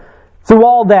gospel through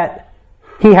all that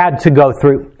He had to go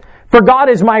through. For God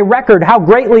is my record, how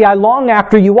greatly I long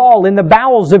after you all in the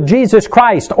bowels of Jesus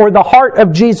Christ, or the heart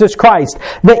of Jesus Christ.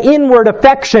 The inward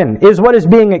affection is what is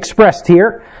being expressed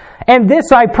here. And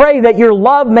this I pray, that your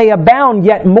love may abound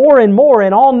yet more and more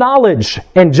in all knowledge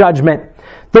and judgment.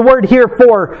 The word here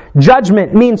for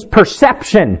judgment means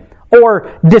perception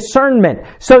or discernment.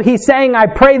 So he's saying, I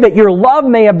pray that your love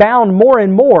may abound more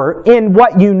and more in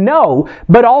what you know,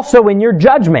 but also in your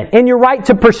judgment, in your right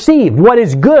to perceive what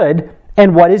is good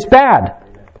and what is bad.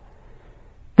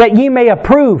 That ye may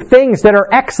approve things that are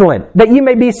excellent, that ye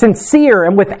may be sincere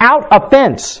and without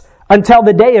offense until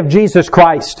the day of Jesus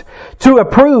Christ. To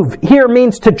approve here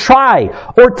means to try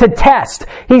or to test.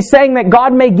 He's saying that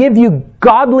God may give you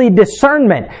godly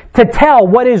discernment to tell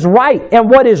what is right and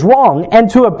what is wrong and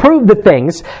to approve the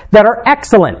things that are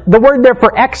excellent. The word there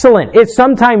for excellent is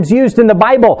sometimes used in the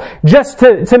Bible just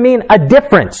to mean a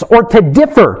difference or to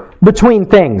differ between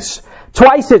things.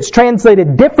 Twice it's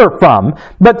translated differ from,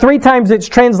 but 3 times it's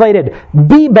translated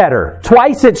be better.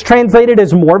 Twice it's translated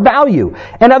as more value.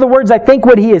 In other words, I think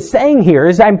what he is saying here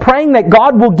is I'm praying that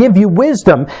God will give you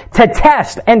wisdom to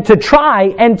test and to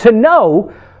try and to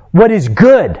know what is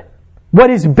good, what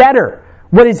is better,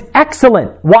 what is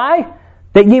excellent. Why?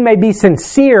 That ye may be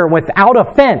sincere without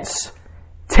offense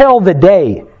till the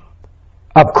day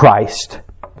of Christ.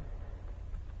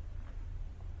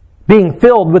 Being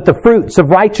filled with the fruits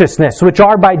of righteousness, which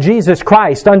are by Jesus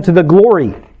Christ unto the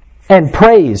glory and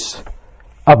praise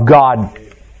of God.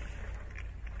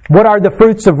 What are the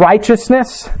fruits of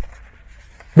righteousness?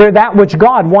 They're that which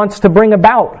God wants to bring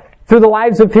about through the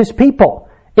lives of His people.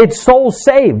 It's souls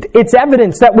saved. It's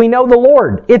evidence that we know the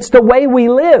Lord. It's the way we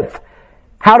live.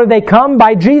 How do they come?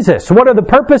 By Jesus. What are the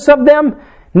purpose of them?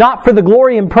 Not for the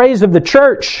glory and praise of the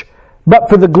church, but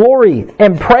for the glory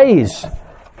and praise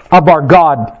of our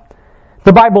God.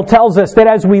 The Bible tells us that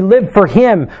as we live for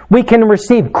Him, we can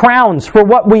receive crowns for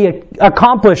what we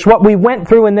accomplished, what we went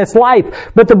through in this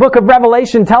life. But the book of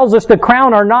Revelation tells us the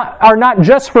crown are not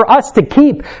just for us to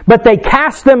keep, but they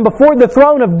cast them before the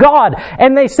throne of God.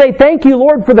 And they say, thank you,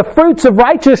 Lord, for the fruits of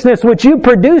righteousness which you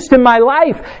produced in my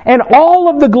life. And all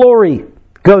of the glory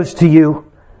goes to you.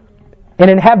 And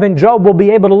in heaven, Job will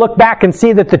be able to look back and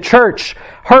see that the church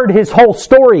heard his whole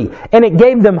story, and it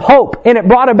gave them hope, and it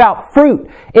brought about fruit.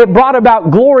 It brought about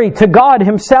glory to God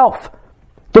Himself.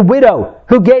 The widow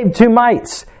who gave 2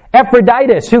 mites,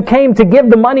 Epaphroditus who came to give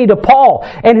the money to Paul,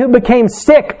 and who became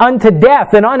sick unto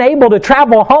death and unable to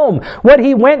travel home. What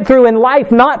he went through in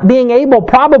life, not being able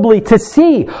probably to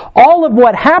see all of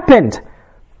what happened.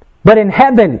 But in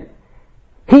heaven,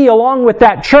 he, along with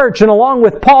that church and along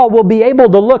with Paul, will be able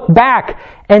to look back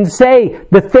and say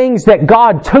the things that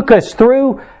God took us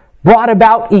through brought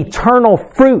about eternal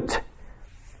fruit.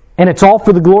 And it's all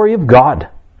for the glory of God.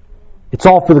 It's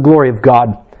all for the glory of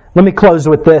God. Let me close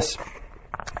with this.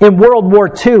 In World War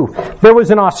II, there was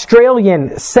an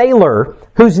Australian sailor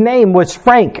whose name was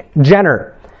Frank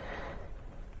Jenner.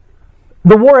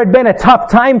 The war had been a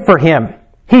tough time for him.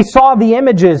 He saw the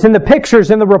images and the pictures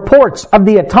and the reports of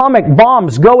the atomic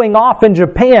bombs going off in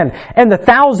Japan and the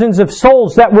thousands of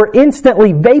souls that were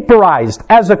instantly vaporized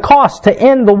as a cost to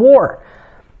end the war.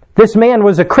 This man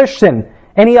was a Christian,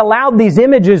 and he allowed these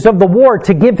images of the war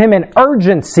to give him an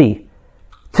urgency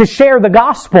to share the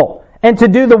gospel and to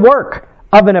do the work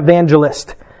of an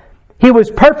evangelist. He was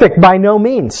perfect by no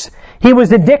means. He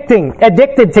was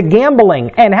addicted to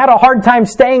gambling and had a hard time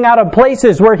staying out of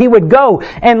places where he would go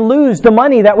and lose the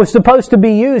money that was supposed to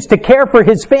be used to care for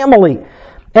his family.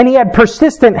 And he had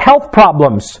persistent health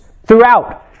problems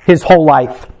throughout his whole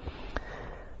life.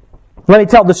 Let me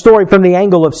tell the story from the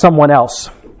angle of someone else.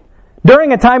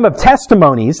 During a time of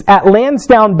testimonies at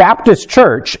Lansdowne Baptist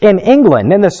Church in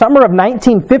England in the summer of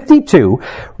 1952,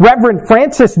 Reverend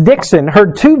Francis Dixon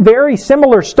heard 2 very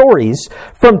similar stories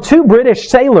from 2 British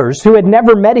sailors who had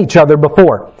never met each other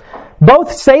before.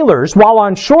 Both sailors, while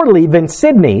on shore leave in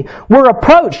Sydney, were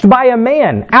approached by a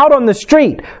man out on the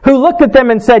street who looked at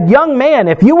them and said, "Young man,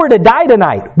 if you were to die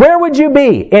tonight, where would you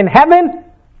be? In heaven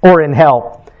or in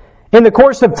hell?" In the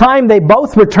course of time, they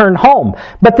both returned home,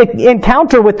 but the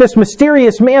encounter with this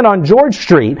mysterious man on George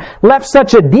Street left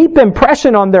such a deep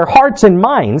impression on their hearts and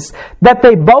minds that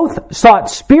they both sought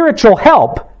spiritual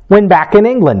help when back in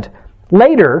England.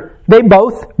 Later, they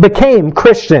both became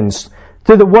Christians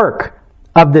through the work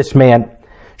of this man.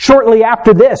 Shortly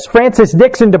after this, Francis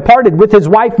Dixon departed with his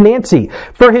wife Nancy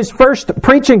for his first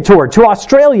preaching tour to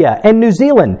Australia and New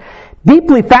Zealand.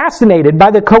 Deeply fascinated by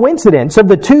the coincidence of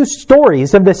the 2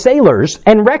 stories of the sailors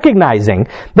and recognizing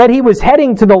that he was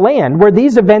heading to the land where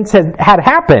these events had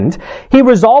happened, he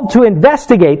resolved to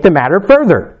investigate the matter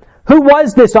further. Who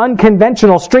was this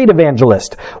unconventional street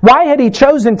evangelist? Why had he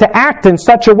chosen to act in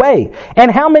such a way? And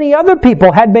how many other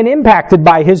people had been impacted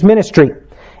by his ministry?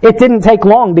 It didn't take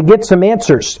long to get some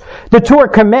answers. The tour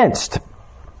commenced.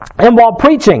 And while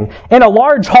preaching in a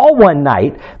large hall one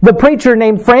night, the preacher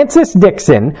named Francis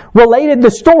Dixon related the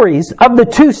stories of the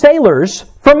 2 sailors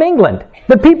from England,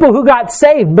 the people who got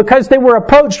saved because they were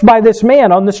approached by this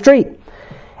man on the street.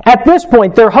 At this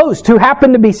point, their host, who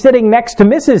happened to be sitting next to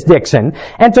Mrs. Dixon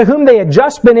and to whom they had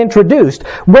just been introduced,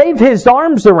 waved his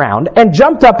arms around and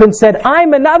jumped up and said,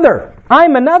 I'm another.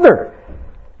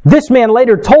 This man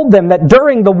later told them that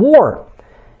during the war,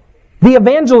 the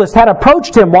evangelist had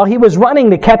approached him while he was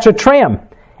running to catch a tram,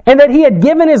 and that he had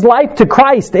given his life to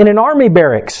Christ in an army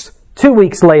barracks 2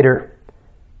 weeks later.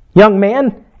 Young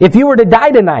man, if you were to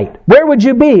die tonight, where would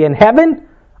you be, in heaven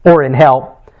or in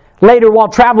hell? Later, while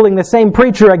traveling, the same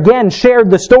preacher again shared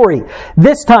the story.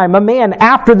 This time, a man,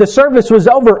 after the service was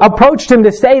over, approached him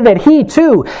to say that he,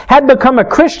 too, had become a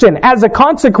Christian as a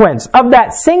consequence of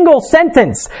that single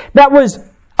sentence that was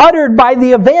uttered by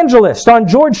the evangelist on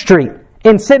George Street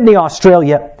in Sydney,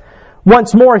 Australia.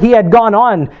 Once more, he had gone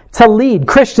on to lead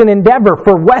Christian Endeavour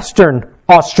for Western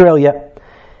Australia.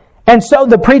 And so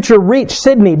the preacher reached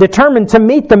Sydney, determined to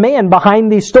meet the man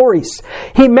behind these stories.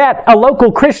 He met a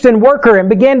local Christian worker and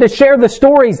began to share the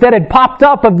stories that had popped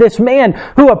up of this man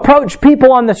who approached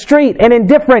people on the street and in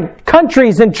different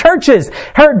countries and churches,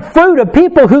 heard fruit of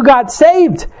people who got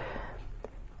saved.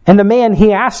 And the man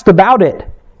he asked about it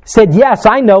said, yes,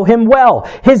 I know him well.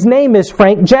 His name is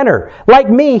Frank Jenner. Like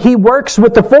me, he works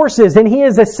with the forces and he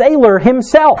is a sailor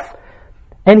himself.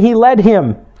 And he led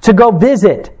him to go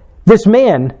visit this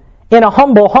man in a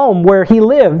humble home where he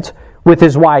lived with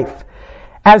his wife.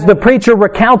 As the preacher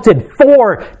recounted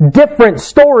 4 different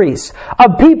stories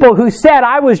of people who said,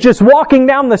 I was just walking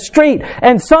down the street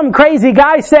and some crazy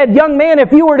guy said, young man,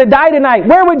 if you were to die tonight,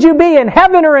 where would you be, in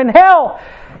heaven or in hell?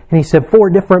 And he said, 4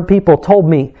 different people told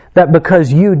me that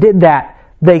because you did that,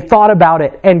 they thought about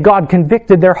it and God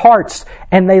convicted their hearts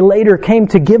and they later came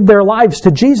to give their lives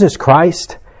to Jesus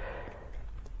Christ.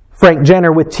 Frank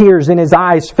Jenner, with tears in his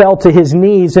eyes, fell to his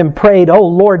knees and prayed, oh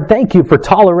Lord, thank you for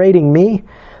tolerating me.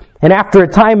 And after a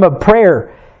time of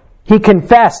prayer, he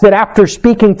confessed that after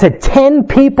speaking to 10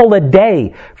 people a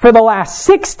day for the last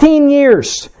 16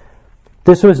 years,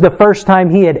 this was the first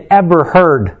time he had ever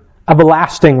heard of a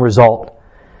lasting result.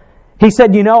 He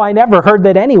said, I never heard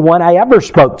that anyone I ever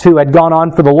spoke to had gone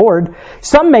on for the Lord.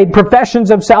 Some made professions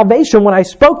of salvation when I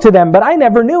spoke to them, but I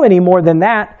never knew any more than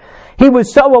that. He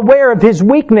was so aware of his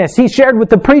weakness. He shared with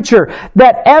the preacher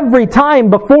that every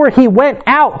time before he went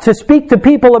out to speak to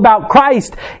people about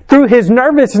Christ, through his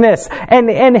nervousness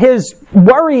and his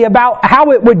worry about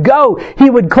how it would go,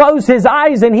 he would close his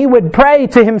eyes and he would pray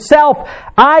to himself,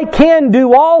 I can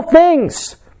do all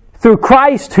things through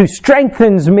Christ who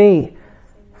strengthens me.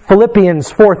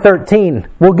 Philippians 4:13.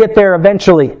 We'll get there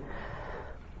eventually.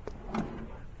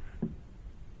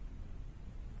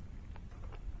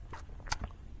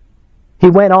 He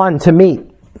went on to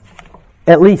meet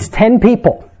at least 10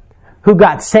 people who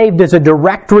got saved as a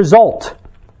direct result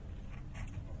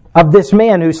of this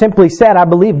man who simply said, I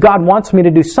believe God wants me to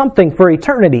do something for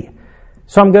eternity.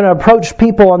 So I'm going to approach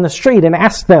people on the street and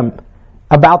ask them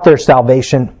about their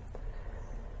salvation.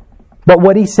 But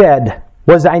what he said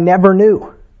was, I never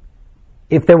knew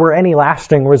if there were any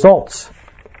lasting results.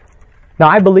 Now,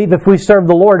 I believe if we serve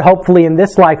the Lord, hopefully in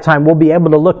this lifetime, we'll be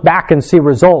able to look back and see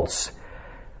results.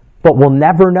 But we'll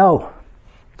never know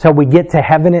till we get to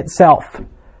heaven itself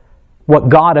what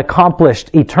God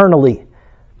accomplished eternally.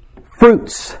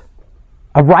 Fruits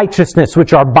of righteousness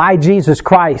which are by Jesus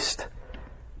Christ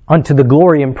unto the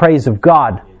glory and praise of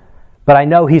God. But I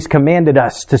know He's commanded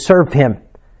us to serve Him.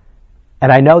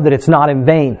 And I know that it's not in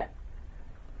vain.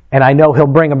 And I know He'll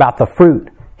bring about the fruit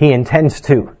He intends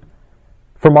to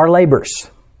from our labors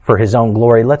for His own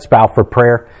glory. Let's bow for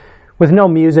prayer. With no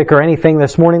music or anything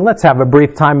this morning, let's have a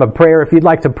brief time of prayer. If you'd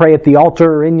like to pray at the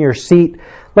altar or in your seat,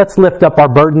 let's lift up our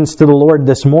burdens to the Lord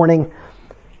this morning.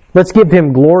 Let's give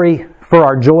Him glory for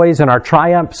our joys and our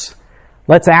triumphs.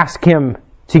 Let's ask Him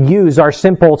to use our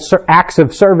simple acts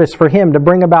of service for Him to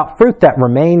bring about fruit that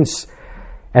remains.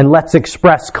 And let's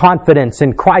express confidence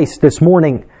in Christ this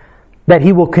morning that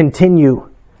He will continue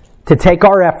to take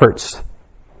our efforts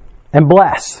and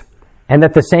bless, and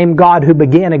that the same God who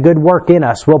began a good work in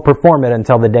us will perform it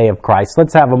until the day of Christ.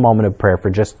 Let's have a moment of prayer for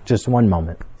just one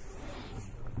moment.